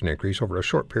population increase over a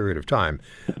short period of time,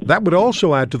 that would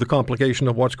also add to the complication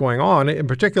of what's going on, and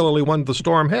particularly when the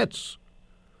storm hits.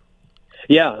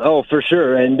 Yeah, oh, for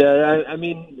sure. And I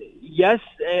mean, yes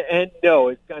and no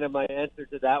is kind of my answer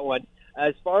to that one.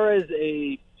 As far as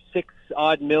a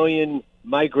 6-odd million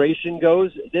migration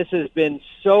goes, this has been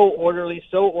so orderly,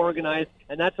 so organized,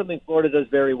 and that's something Florida does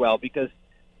very well, because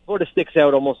Florida sticks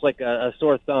out almost like a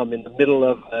sore thumb in the middle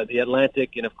of the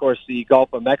Atlantic and, of course, the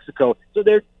Gulf of Mexico. So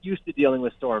they're used to dealing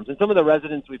with storms. And some of the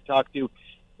residents we've talked to,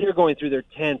 they're going through their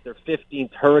 10th or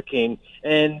 15th hurricane,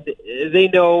 and they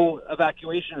know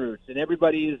evacuation routes, and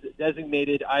everybody is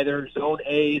designated either Zone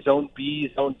A, Zone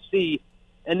B, Zone C,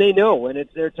 and they know when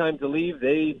it's their time to leave,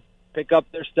 they pick up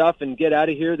their stuff and get out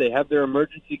of here. They have their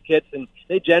emergency kits, and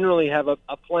they generally have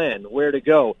a plan where to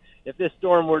go. If this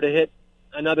storm were to hit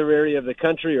another area of the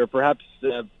country or perhaps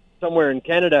somewhere in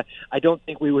Canada, I don't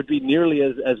think we would be nearly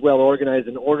as well organized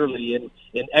and orderly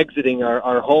in exiting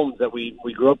our homes that we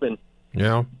grew up in.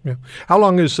 Yeah. How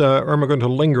long is Irma going to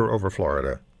linger over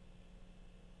Florida?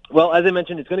 Well, as I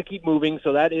mentioned, it's going to keep moving,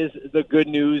 so that is the good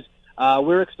news.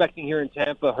 We're expecting here in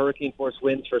Tampa hurricane force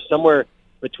winds for somewhere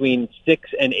between 6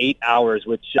 and 8 hours,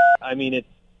 which, I mean,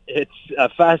 it's a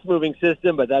fast-moving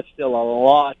system, but that's still a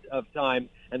lot of time.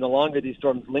 And the longer these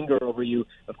storms linger over you,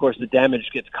 of course, the damage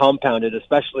gets compounded,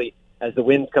 especially as the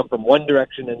winds come from one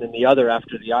direction and then the other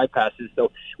after the eye passes.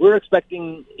 So we're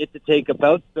expecting it to take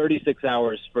about 36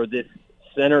 hours for this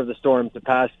center of the storm to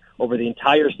pass over the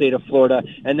entire state of Florida.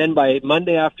 And then by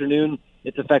Monday afternoon,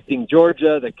 it's affecting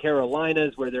Georgia, the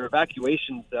Carolinas, where there are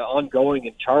evacuations ongoing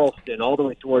in Charleston all the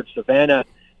way towards Savannah.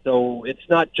 So it's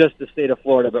not just the state of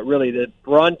Florida, but really the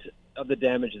brunt of the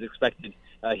damage is expected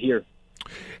here.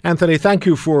 Anthony, thank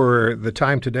you for the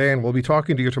time today, and we'll be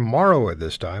talking to you tomorrow at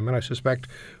this time, and I suspect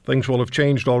things will have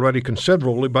changed already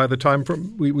considerably by the time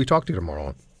we talk to you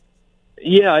tomorrow.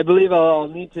 Yeah, I believe I'll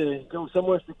need to go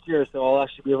somewhere secure, so I'll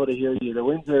actually be able to hear you. The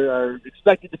winds are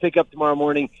expected to pick up tomorrow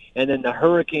morning, and then the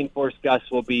hurricane force gusts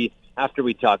will be after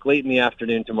we talk, late in the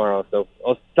afternoon tomorrow. So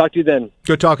I'll talk to you then.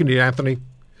 Good talking to you, Anthony.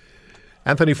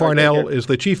 Anthony Farnell is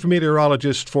the chief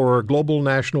meteorologist for Global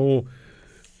National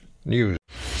News.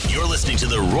 You're listening to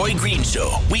The Roy Green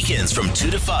Show, weekends from 2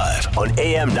 to 5 on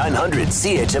AM 900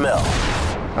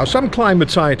 CHML. Now, some climate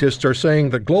scientists are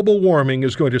saying that global warming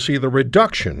is going to see the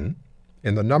reduction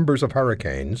in the numbers of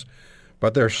hurricanes,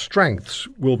 but their strengths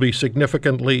will be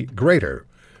significantly greater.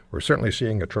 We're certainly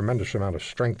seeing a tremendous amount of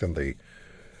strength in the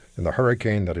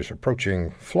hurricane that is approaching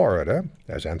Florida,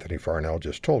 as Anthony Farnell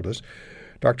just told us.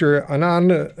 Dr.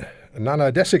 Anand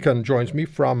Gnanadesakan joins me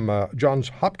from Johns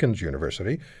Hopkins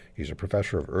University. He's a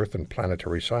professor of Earth and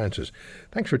Planetary Sciences.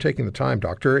 Thanks for taking the time,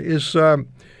 Doctor. Is the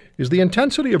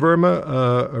intensity of Irma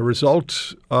a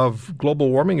result of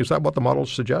global warming? Is that what the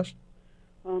models suggest?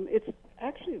 It's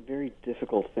actually a very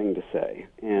difficult thing to say,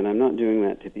 and I'm not doing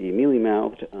that to be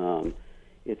mealy-mouthed.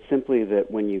 It's simply that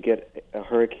when you get a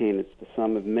hurricane, it's the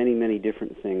sum of many, many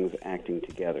different things acting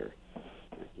together.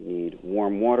 You need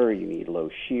warm water, you need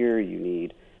low shear, you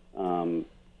need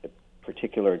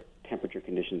particular temperature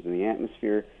conditions in the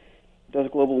atmosphere. Does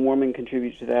global warming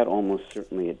contribute to that? Almost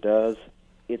certainly it does.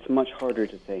 It's much harder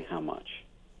to say how much.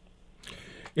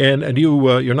 And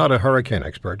you're not a hurricane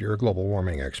expert, you're a global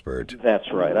warming expert. That's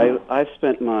right. I've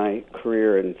spent my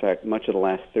career, in fact, much of the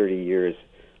last 30 years,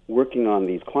 working on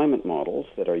these climate models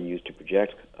that are used to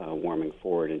project warming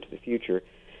forward into the future,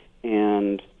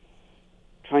 and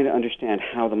trying to understand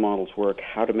how the models work,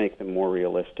 how to make them more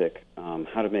realistic,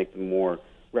 how to make them more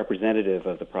representative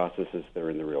of the processes that are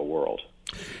in the real world.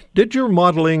 Did your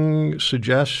modeling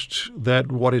suggest that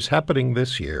what is happening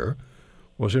this year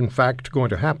was in fact going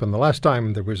to happen? The last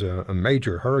time there was a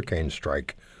major hurricane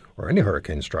strike, or any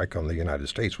hurricane strike on the United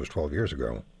States, was 12 years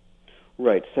ago.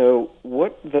 Right. So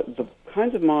what the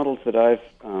kinds of models that I've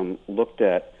looked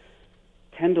at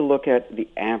tend to look at the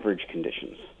average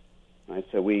conditions. Right.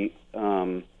 So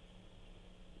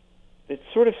it's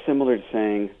sort of similar to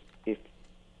saying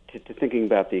to thinking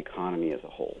about the economy as a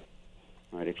whole.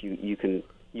 Right. If you can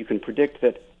predict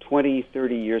that 20,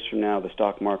 30 years from now the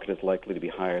stock market is likely to be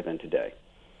higher than today.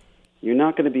 You're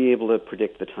not going to be able to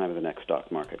predict the time of the next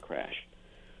stock market crash.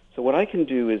 So what I can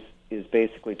do is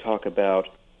basically talk about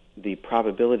the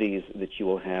probabilities that you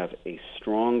will have a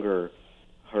stronger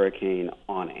hurricane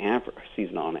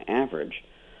season on average,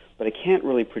 but I can't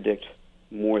really predict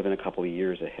more than a couple of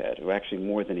years ahead, or actually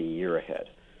more than a year ahead.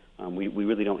 We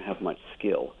really don't have much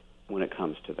skill when it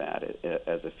comes to that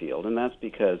as a field, and that's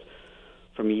because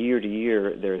from year to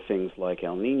year there are things like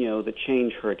El Nino that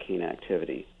change hurricane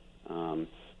activity.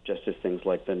 Just as things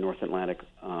like the North Atlantic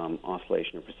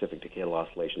Oscillation or Pacific Decadal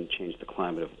Oscillation change the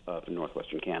climate of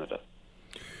northwestern Canada.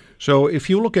 So if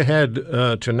you look ahead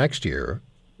to next year,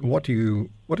 what do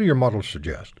your models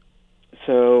suggest?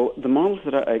 So the models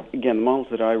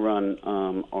that I run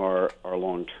are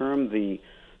long term. The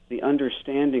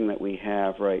understanding that we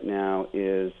have right now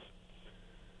is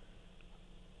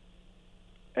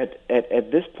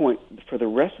at this point, for the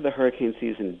rest of the hurricane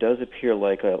season, it does appear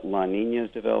like a La Nina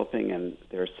is developing, and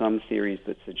there are some theories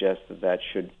that suggest that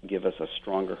should give us a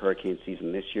stronger hurricane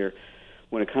season this year.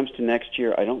 When it comes to next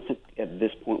year, I don't think at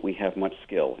this point we have much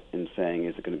skill in saying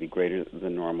is it going to be greater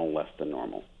than normal, less than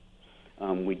normal.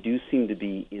 We do seem to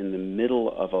be in the middle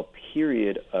of a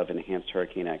period of enhanced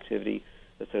hurricane activity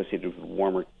associated with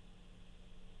warmer.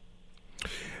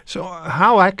 So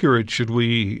how accurate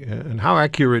how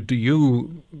accurate do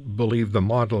you believe the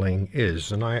modeling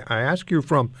is? And I ask you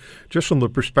from the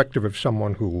perspective of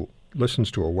someone who listens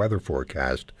to a weather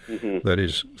forecast that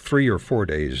is 3 or 4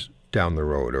 days down the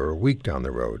road or a week down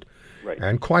the road. Right.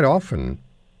 And quite often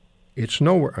it's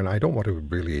nowhere, and I don't want to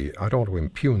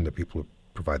impugn the people who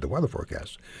provide the weather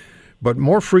forecasts, but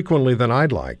more frequently than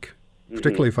I'd like,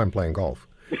 particularly if I'm playing golf,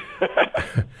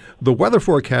 the weather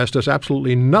forecast has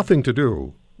absolutely nothing to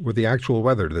do with the actual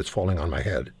weather that's falling on my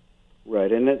head.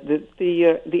 Right, and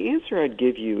the answer I'd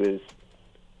give you is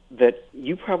that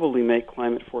you probably make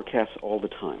climate forecasts all the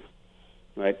time,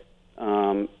 right?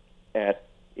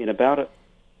 In about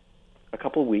a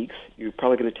couple of weeks, you're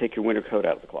probably going to take your winter coat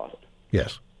out of the closet.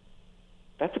 Yes.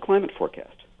 That's a climate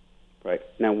forecast, right?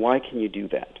 Now, why can you do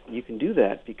that? You can do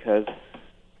that because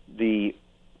the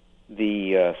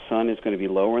sun is going to be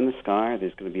lower in the sky,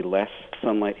 there's going to be less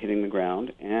sunlight hitting the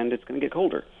ground, and it's going to get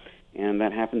colder. And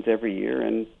that happens every year,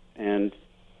 and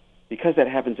because that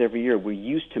happens every year, we're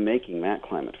used to making that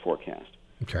climate forecast.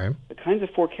 Okay. The kinds of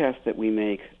forecasts that we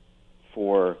make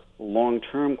for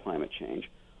long-term climate change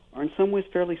are in some ways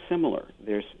fairly similar.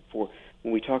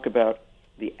 When we talk about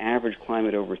the average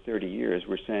climate over 30 years,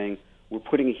 we're saying we're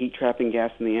putting a heat-trapping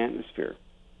gas in the atmosphere,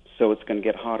 so it's going to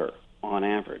get hotter on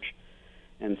average.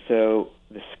 And so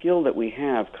the skill that we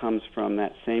have comes from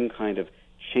that same kind of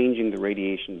changing the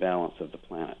radiation balance of the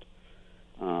planet.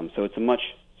 So it's a much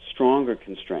stronger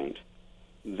constraint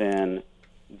than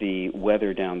the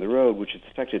weather down the road, which is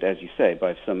affected, as you say,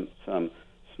 by some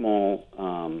small,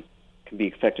 can be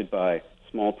affected by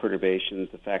small perturbations,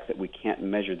 the fact that we can't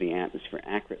measure the atmosphere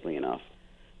accurately enough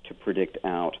to predict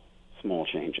out small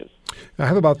changes. I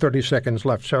have about 30 seconds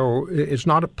left, so it's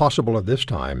not possible at this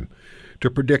time to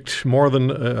predict more than,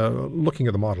 looking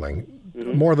at the modeling,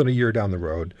 more than a year down the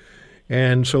road.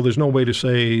 And so there's no way to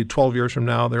say 12 years from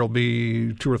now there'll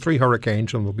be 2 or 3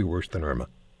 hurricanes and they'll be worse than Irma.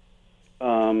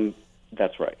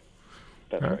 That's right.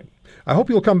 That's right. I hope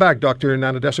you'll come back, Dr.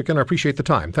 Nanadesikan. I appreciate the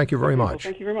time. Thank you very much.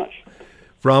 Well, thank you very much.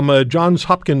 From Johns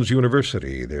Hopkins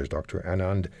University, there's Dr.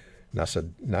 Anand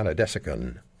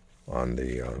Nanadesikan on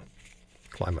the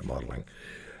climate modeling.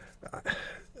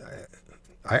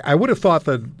 I would have thought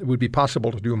that it would be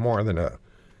possible to do more than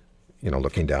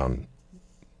looking down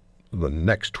the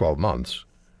next 12 months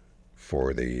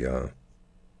for the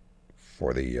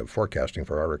forecasting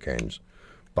for hurricanes,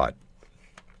 but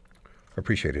I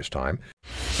appreciate his time.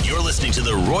 You're listening to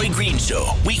The Roy Green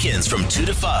Show, weekends from 2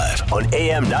 to 5 on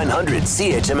AM 900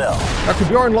 CHML. Dr.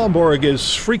 Bjorn Lomborg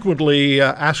is frequently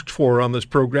asked for on this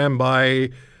program by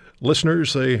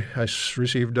listeners. I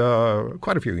received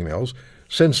quite a few emails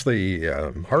since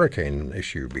the hurricane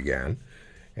issue began,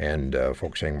 and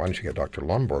folks saying, why don't you get Dr.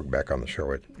 Lomborg back on the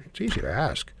show? It's easy to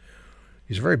ask.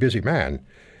 He's a very busy man.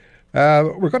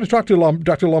 We're going to talk to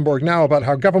Dr. Lomborg now about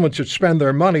how governments should spend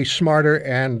their money smarter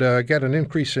and get an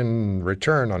increase in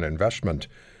return on investment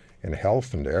in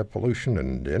health and air pollution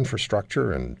and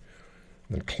infrastructure and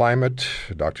climate.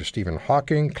 Dr. Stephen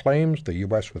Hawking claims the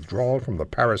U.S. withdrawal from the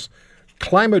Paris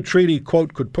Climate Treaty,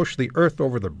 quote, could push the Earth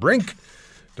over the brink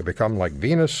to become like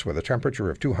Venus with a temperature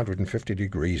of 250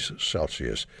 degrees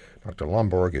Celsius. Dr.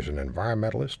 Lomborg is an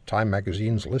environmentalist, Time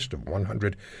Magazine's list of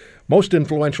 100 most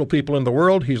influential people in the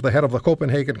world. He's the head of the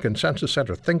Copenhagen Consensus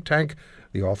Center think tank,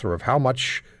 the author of How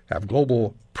Much Have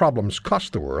Global Problems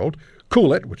Cost the World,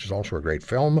 Cool It, which is also a great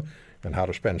film, and How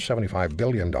to Spend $75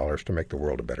 billion to Make the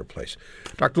World a Better Place.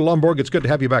 Dr. Lomborg, it's good to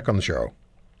have you back on the show.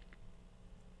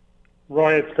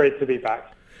 Roy, it's great to be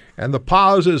back. And the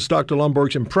pause is Dr.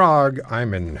 Lomborg's in Prague.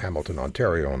 I'm in Hamilton,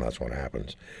 Ontario, and that's what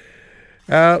happens.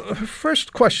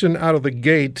 First question out of the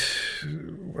gate,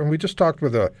 and we just talked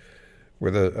with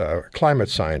a climate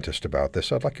scientist about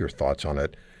this. I'd like your thoughts on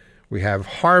it. We have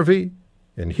Harvey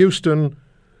in Houston.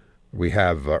 We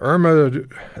have Irma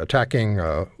attacking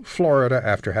Florida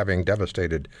after having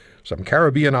devastated some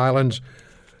Caribbean islands.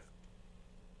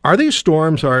 Are these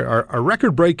storms, are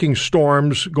record-breaking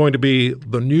storms going to be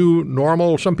the new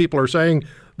normal? Some people are saying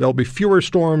there'll be fewer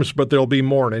storms, but they'll be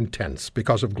more intense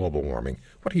because of global warming.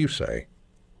 What do you say?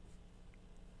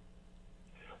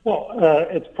 Well,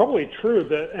 it's probably true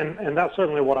that, and that's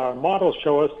certainly what our models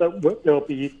show us, that there'll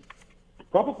be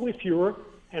probably fewer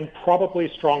and probably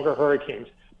stronger hurricanes.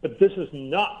 But this is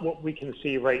not what we can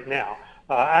see right now.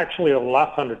 Actually, over the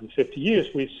last 150 years,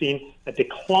 we've seen a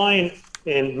decline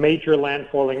in major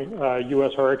landfalling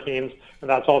U.S. hurricanes, and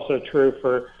that's also true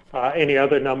for any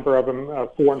other number of them,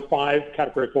 4 and 5,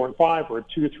 category 4 and 5, or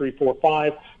 2, 3, 4,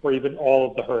 5, or even all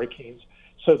of the hurricanes.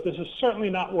 So this is certainly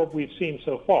not what we've seen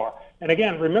so far. And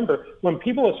again, remember, when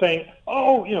people are saying,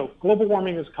 global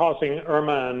warming is causing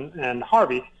Irma and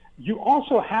Harvey, you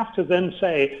also have to then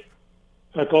say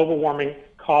global warming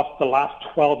caused the last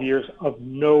 12 years of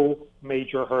no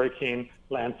major hurricane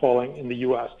landfalling in the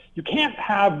U.S. You can't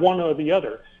have one or the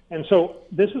other. And so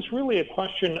this is really a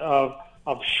question of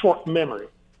short memory.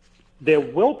 There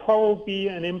will probably be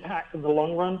an impact in the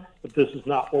long run, but this is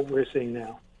not what we're seeing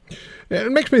now.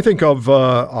 It makes me think of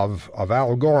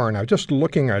Al Gore, and I'm just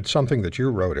looking at something that you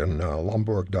wrote in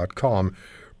Lomborg.com.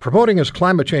 Promoting his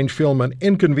climate change film, An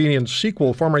Inconvenient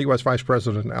Sequel, former U.S. Vice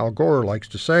President Al Gore likes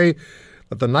to say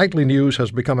that the nightly news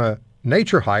has become a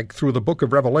nature hike through the Book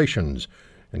of Revelations.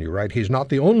 And you write, he's not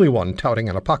the only one touting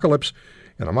an apocalypse.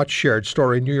 In a much-shared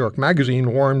story, New York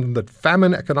Magazine warned that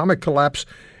famine, economic collapse,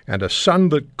 and a sun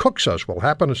that cooks us will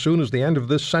happen as soon as the end of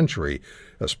this century,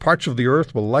 as parts of the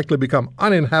earth will likely become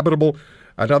uninhabitable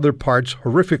and other parts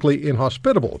horrifically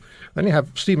inhospitable. Then you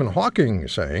have Stephen Hawking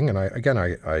saying, and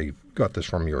I got this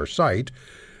from your site,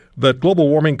 that global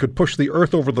warming could push the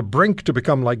Earth over the brink to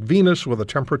become like Venus with a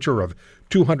temperature of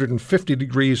 250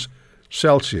 degrees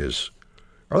Celsius.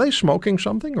 Are they smoking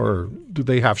something, or do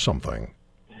they have something?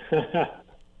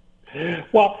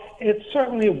 Well, it's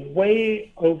certainly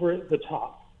way over the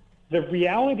top. The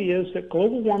reality is that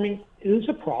global warming is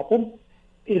a problem.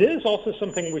 It is also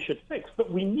something we should fix, but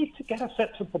we need to get a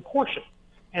sense of proportion.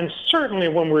 And certainly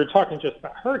when we're talking just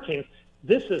about hurricanes,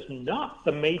 this is not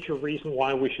the major reason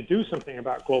why we should do something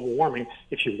about global warming.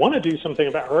 If you want to do something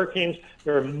about hurricanes,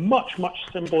 there are much, much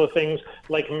simpler things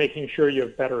like making sure you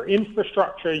have better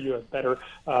infrastructure, you have better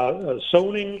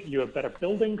zoning, you have better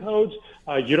building codes,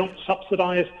 you don't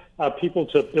subsidize people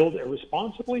to build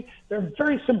irresponsibly. They're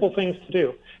very simple things to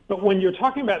do. But when you're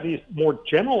talking about these more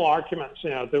general arguments,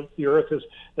 the Earth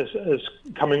is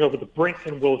coming over the brink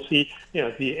and we'll see,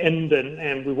 the end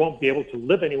and we won't be able to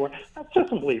live anywhere, that's just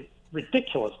simply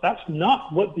ridiculous. That's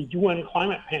not what the UN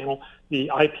climate panel, the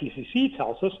IPCC,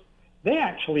 tells us. They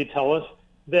actually tell us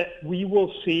that we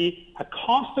will see a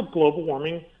cost of global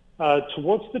warming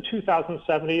towards the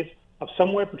 2070s of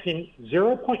somewhere between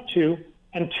 0.2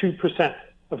 and 2%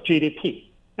 of GDP.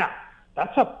 Now,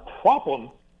 that's a problem,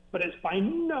 but it's by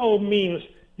no means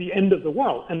the end of the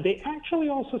world. And they actually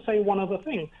also say one other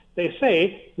thing. They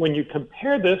say when you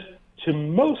compare this to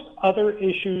most other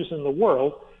issues in the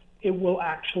world, it will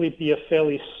actually be a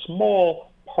fairly small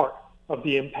part of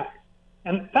the impact.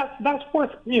 And that's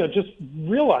worth, just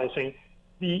realizing.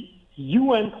 The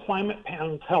UN climate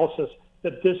panel tells us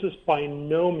that this is by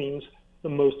no means the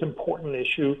most important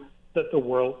issue that the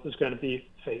world is going to be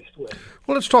faced with.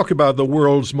 Well, let's talk about the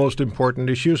world's most important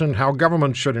issues and how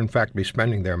governments should in fact be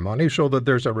spending their money so that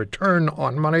there's a return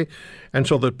on money and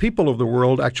so that people of the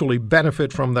world actually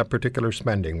benefit from that particular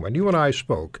spending. When you and I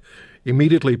spoke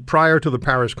immediately prior to the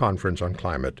Paris Conference on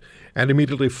Climate and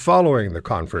immediately following the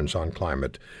Conference on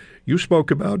Climate, you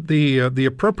spoke about the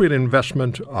appropriate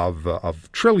investment of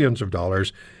trillions of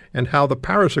dollars and how the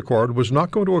Paris Accord was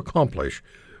not going to accomplish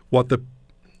what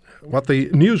the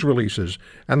news releases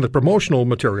and the promotional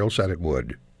material said it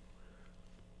would.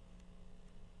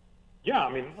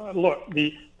 Yeah, look,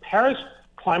 the Paris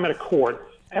Climate Accord,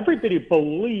 everybody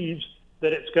believes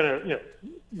that it's going to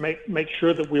make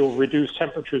sure that we'll reduce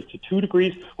temperatures to 2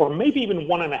 degrees or maybe even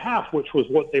 1.5, which was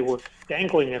what they were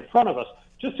dangling in front of us.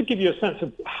 Just to give you a sense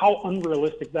of how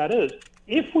unrealistic that is,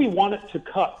 if we wanted to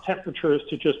cut temperatures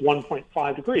to just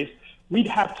 1.5 degrees, we'd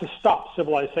have to stop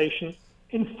civilization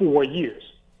in 4 years.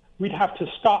 We'd have to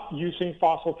stop using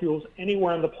fossil fuels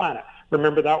anywhere on the planet.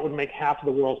 Remember, that would make half of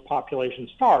the world's population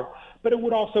starve, but it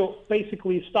would also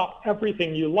basically stop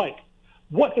everything you like.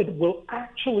 What it will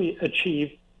actually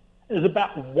achieve is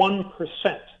about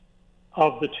 1%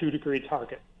 of the 2-degree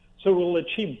target. So it will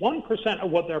achieve 1%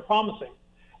 of what they're promising.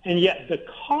 And yet the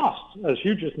cost, as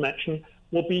you just mentioned,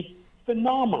 will be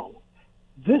phenomenal.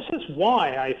 This is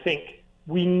why I think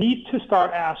we need to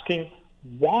start asking,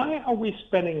 why are we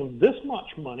spending this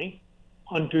much money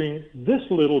on doing this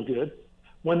little good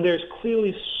when there's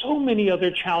clearly so many other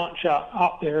challenges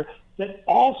out there that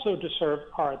also deserve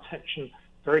our attention?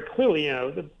 Very clearly,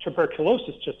 the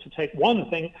tuberculosis, just to take one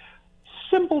thing,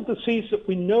 simple disease that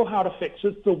we know how to fix.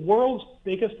 It's the world's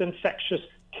biggest infectious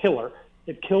killer.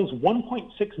 It kills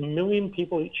 1.6 million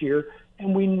people each year,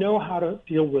 and we know how to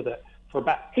deal with it. For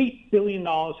about $8 billion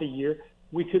a year,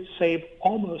 we could save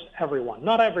almost everyone,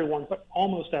 not everyone, but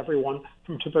almost everyone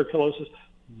from tuberculosis.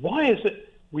 Why is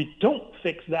it we don't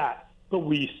fix that, but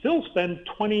we still spend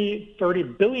 $20,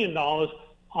 $30 billion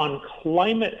on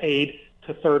climate aid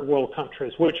to third world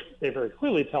countries, which they very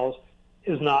clearly tell us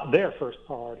is not their first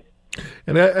priority?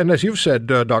 And as you've said,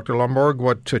 Dr. Lomborg,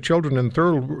 what children in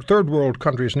third world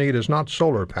countries need is not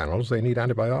solar panels, they need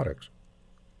antibiotics.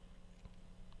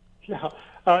 Yeah.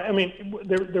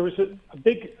 There was a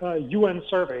big UN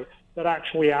survey that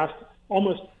actually asked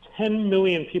almost 10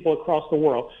 million people across the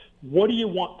world, what do you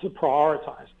want to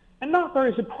prioritize? And not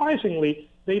very surprisingly,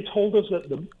 they told us that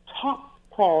the top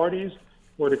priorities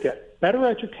were to get better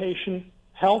education,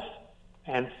 health,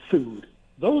 and food.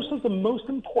 Those are the most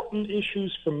important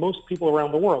issues for most people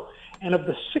around the world. And of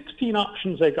the 16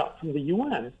 options they got from the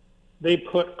UN, they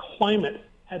put climate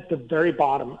at the very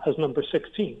bottom as number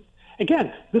 16.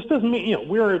 Again, this doesn't mean,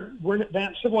 we're an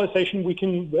advanced civilization. We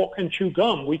can walk and chew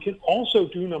gum. We can also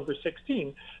do number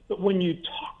 16. But when you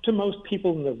talk to most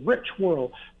people in the rich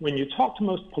world, when you talk to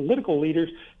most political leaders,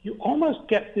 you almost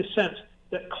get this sense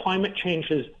that climate change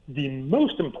is the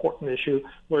most important issue,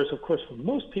 whereas, of course, for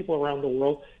most people around the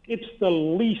world, it's the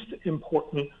least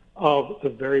important of the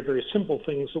very, very simple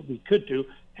things that we could do,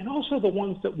 and also the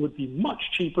ones that would be much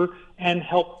cheaper and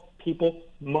help people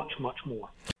much, much more.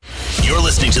 You're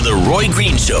listening to The Roy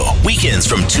Green Show, weekends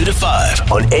from 2 to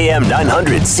 5 on AM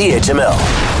 900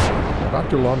 CHML.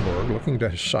 Dr. Lomborg, looking to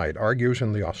his site, argues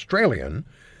in The Australian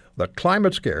that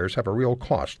climate scares have a real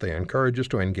cost. They encourage us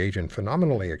to engage in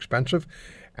phenomenally expensive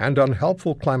and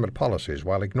unhelpful climate policies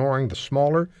while ignoring the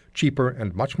smaller, cheaper,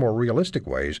 and much more realistic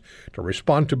ways to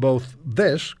respond to both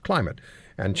this climate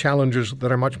and challenges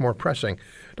that are much more pressing.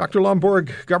 Dr.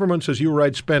 Lomborg, governments, as you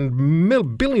write,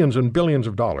 spend billions and billions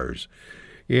of dollars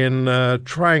in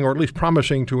trying, or at least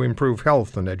promising, to improve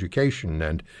health and education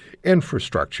and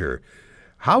infrastructure.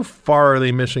 How far are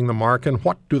they missing the mark, and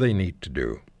what do they need to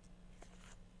do?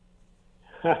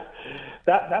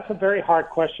 That's a very hard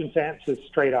question to answer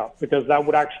straight up, because that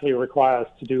would actually require us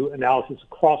to do analysis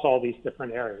across all these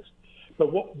different areas.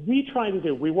 But what we try to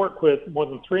do, we work with more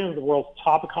than 300 of the world's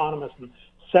top economists and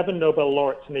 7 Nobel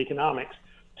laureates in economics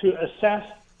to assess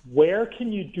where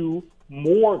can you do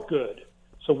more good.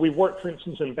 So we work, for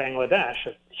instance, in Bangladesh,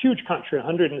 a huge country,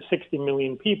 160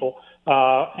 million people,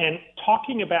 and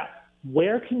talking about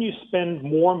where can you spend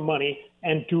more money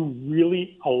and do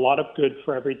really a lot of good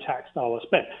for every tax dollar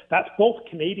spent. That's both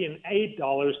Canadian aid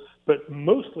dollars, but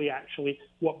mostly actually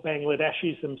what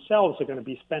Bangladeshis themselves are going to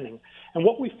be spending. And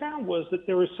what we found was that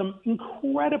there were some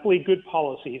incredibly good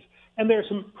policies, and there are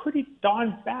some pretty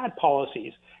darn bad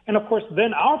policies. And of course,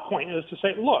 then our point is to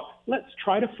say, look, let's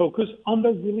try to focus on the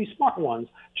really smart ones.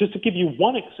 Just to give you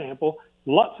one example,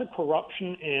 lots of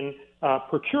corruption in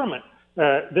procurement.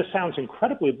 This sounds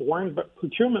incredibly boring, but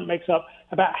procurement makes up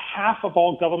about half of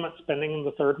all government spending in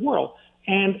the third world.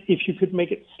 And if you could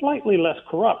make it slightly less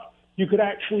corrupt, you could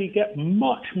actually get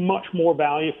much, much more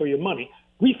value for your money.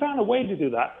 We found a way to do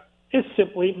that. It's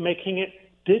simply making it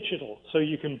digital. So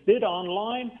you can bid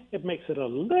online. It makes it a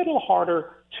little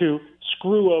harder to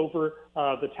screw over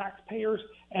the taxpayers.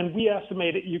 And we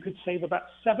estimated you could save about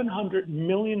 $700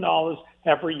 million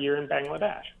every year in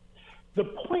Bangladesh. The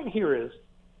point here is,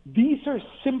 these are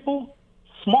simple,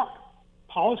 smart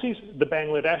policies. The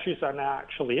Bangladeshis are now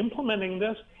actually implementing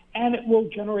this, and it will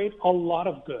generate a lot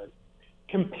of good.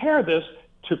 Compare this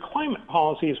to climate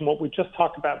policies and what we just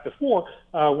talked about before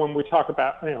when we talk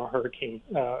about Hurricane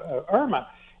Irma.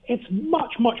 It's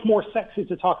much, much more sexy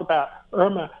to talk about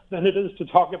Irma than it is to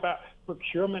talk about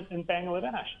procurement in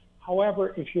Bangladesh.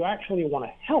 However, if you actually want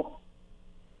to help,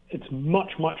 it's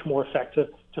much, much more effective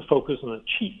to focus on the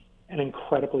cheap and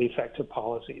incredibly effective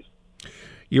policies.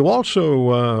 You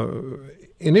also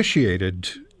initiated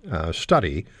a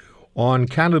study on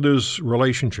Canada's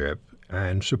relationship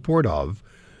and support of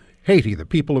Haiti, the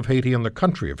people of Haiti and the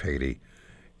country of Haiti.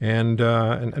 And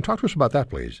talk to us about that,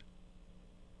 please.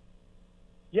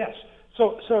 Yes.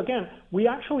 So again, we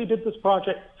actually did this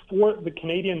project for the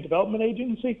Canadian Development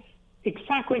Agency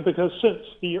exactly because since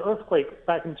the earthquake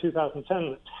back in 2010,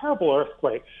 the terrible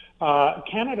earthquake,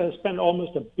 Canada has spent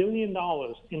almost $1 billion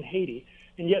in Haiti,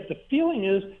 and yet the feeling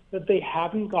is that they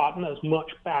haven't gotten as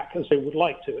much back as they would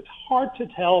like to. It's hard to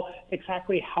tell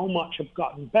exactly how much have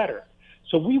gotten better.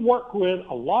 So we work with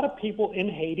a lot of people in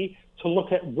Haiti to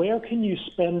look at where can you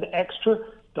spend extra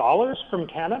dollars from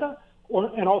Canada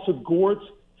and also gourds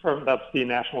from, that's the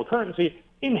national currency,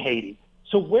 in Haiti.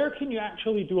 So where can you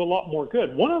actually do a lot more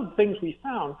good? One of the things we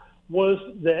found was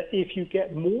that if you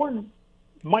get more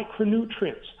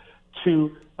micronutrients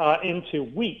into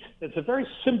wheat, it's a very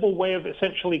simple way of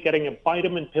essentially getting a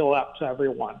vitamin pill out to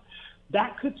everyone.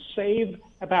 That could save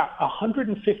about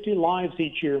 150 lives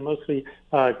each year, mostly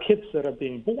kids that are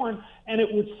being born, and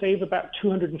it would save about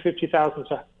 250,000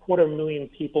 to 250,000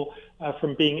 people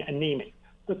from being anemic.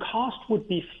 The cost would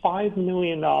be $5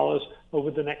 million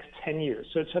over the next 10 years.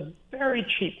 So it's a very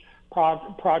cheap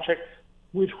project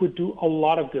which would do a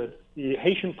lot of good. The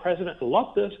Haitian president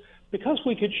loved this because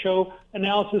we could show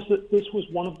analysis that this was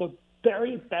one of the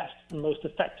very best and most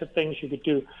effective things you could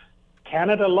do.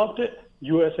 Canada loved it.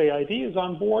 USAID is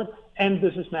on board, and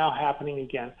this is now happening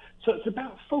again. So it's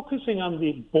about focusing on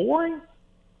the boring,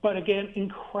 but again,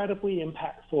 incredibly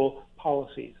impactful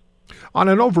policies. On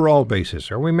an overall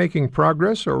basis, are we making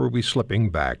progress or are we slipping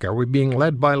back? Are we being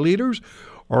led by leaders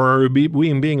or are we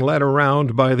being led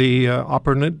around by the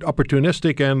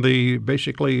opportunistic and the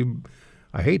basically,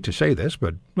 I hate to say this,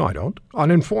 but no, I don't,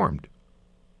 uninformed?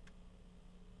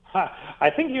 I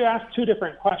think you asked two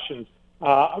different questions.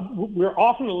 We're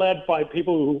often led by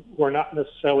people who are not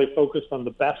necessarily focused on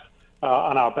the best,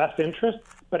 on our best interest,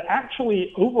 but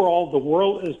actually overall the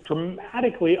world is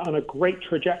dramatically on a great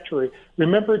trajectory.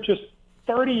 Remember, just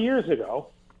 30 years ago,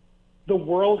 the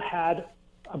world had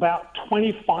about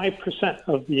 25%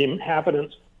 of the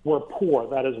inhabitants were poor.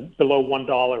 That is below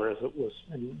 $1 as it was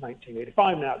in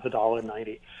 1985. Now it's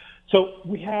 $1.90. So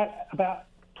we had about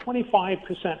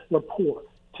 25% were poor.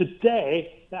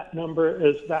 Today, that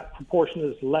proportion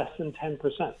is less than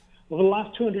 10%. Over the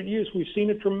last 200 years, we've seen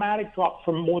a dramatic drop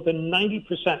from more than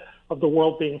 90% of the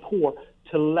world being poor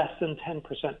to less than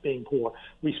 10% being poor.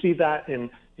 We see that in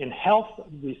health.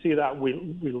 We see that we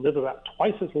live about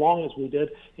twice as long as we did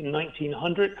in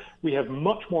 1900. We have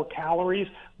much more calories.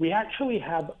 We actually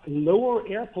have lower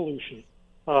air pollution,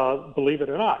 believe it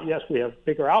or not. Yes, we have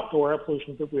bigger outdoor air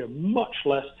pollution, but we have much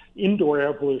less indoor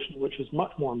air pollution, which is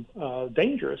much more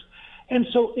dangerous. And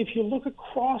so if you look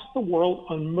across the world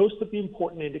on most of the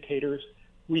important indicators,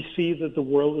 we see that the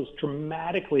world is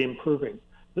dramatically improving.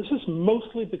 This is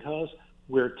mostly because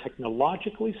we're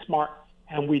technologically smart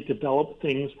and we develop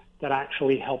things that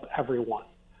actually help everyone.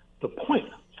 The point,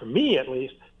 for me at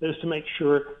least, is to make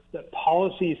sure that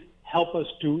policies help us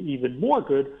do even more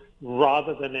good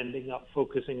rather than ending up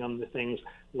focusing on the things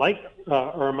like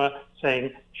Irma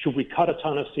saying, should we cut a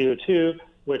ton of CO2,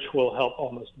 which will help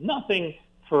almost nothing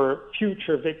for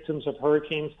future victims of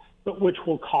hurricanes, but which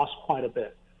will cost quite a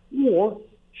bit? Or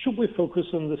should we focus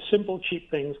on the simple, cheap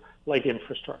things like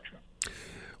infrastructure?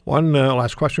 One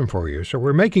last question for you. So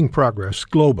we're making progress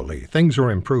globally. Things are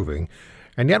improving.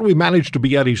 And yet we manage to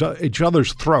be at each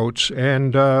other's throats.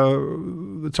 And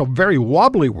it's a very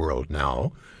wobbly world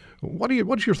now.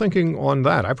 What's your thinking on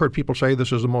that? I've heard people say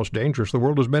this is the most dangerous the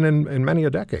world has been in many a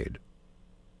decade.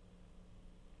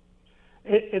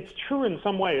 It's true in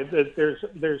some way.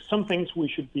 There's some things we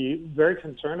should be very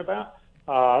concerned about.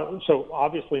 So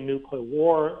obviously nuclear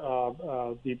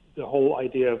war, the whole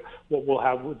idea of what will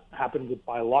happen with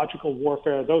biological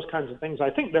warfare, those kinds of things. I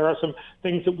think there are some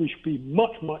things that we should be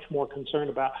much, much more concerned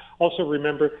about. Also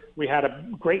remember, we had a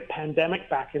great pandemic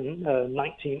back in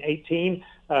 1918,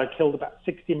 killed about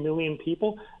 60 million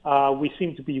people. We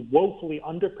seem to be woefully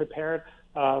underprepared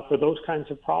for those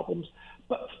kinds of problems.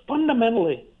 But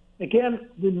fundamentally, again,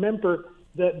 remember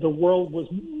that the world was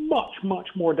much, much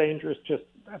more dangerous just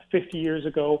 50 years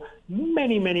ago.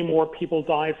 Many, many more people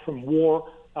died from war,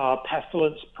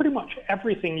 pestilence, pretty much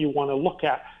everything you want to look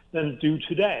at than do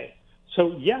today.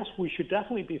 So yes, we should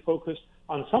definitely be focused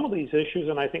on some of these issues,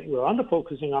 and I think we're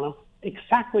under-focusing on them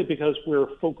exactly because we're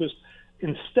focused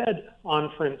instead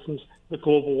on, for instance, the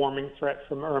global warming threat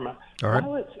from Irma. All right.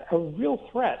 While it's a real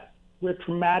threat, we're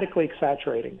dramatically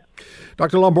exaggerating it.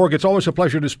 Dr. Lomborg, it's always a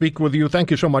pleasure to speak with you. Thank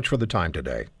you so much for the time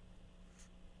today.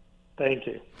 Thank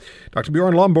you. Dr.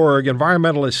 Bjorn Lomborg,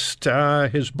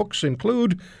 environmentalist. His books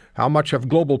include How Much Have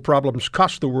Global Problems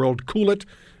Cost the World? Cool It,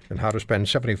 and How to Spend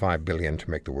 $75 billion to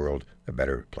Make the World a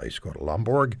Better Place. Go to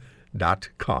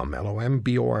lomborg.com,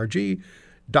 LOMBORG.com.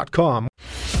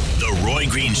 The Roy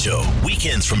Green Show,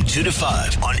 weekends from 2 to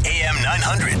 5 on AM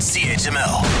 900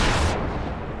 CHML.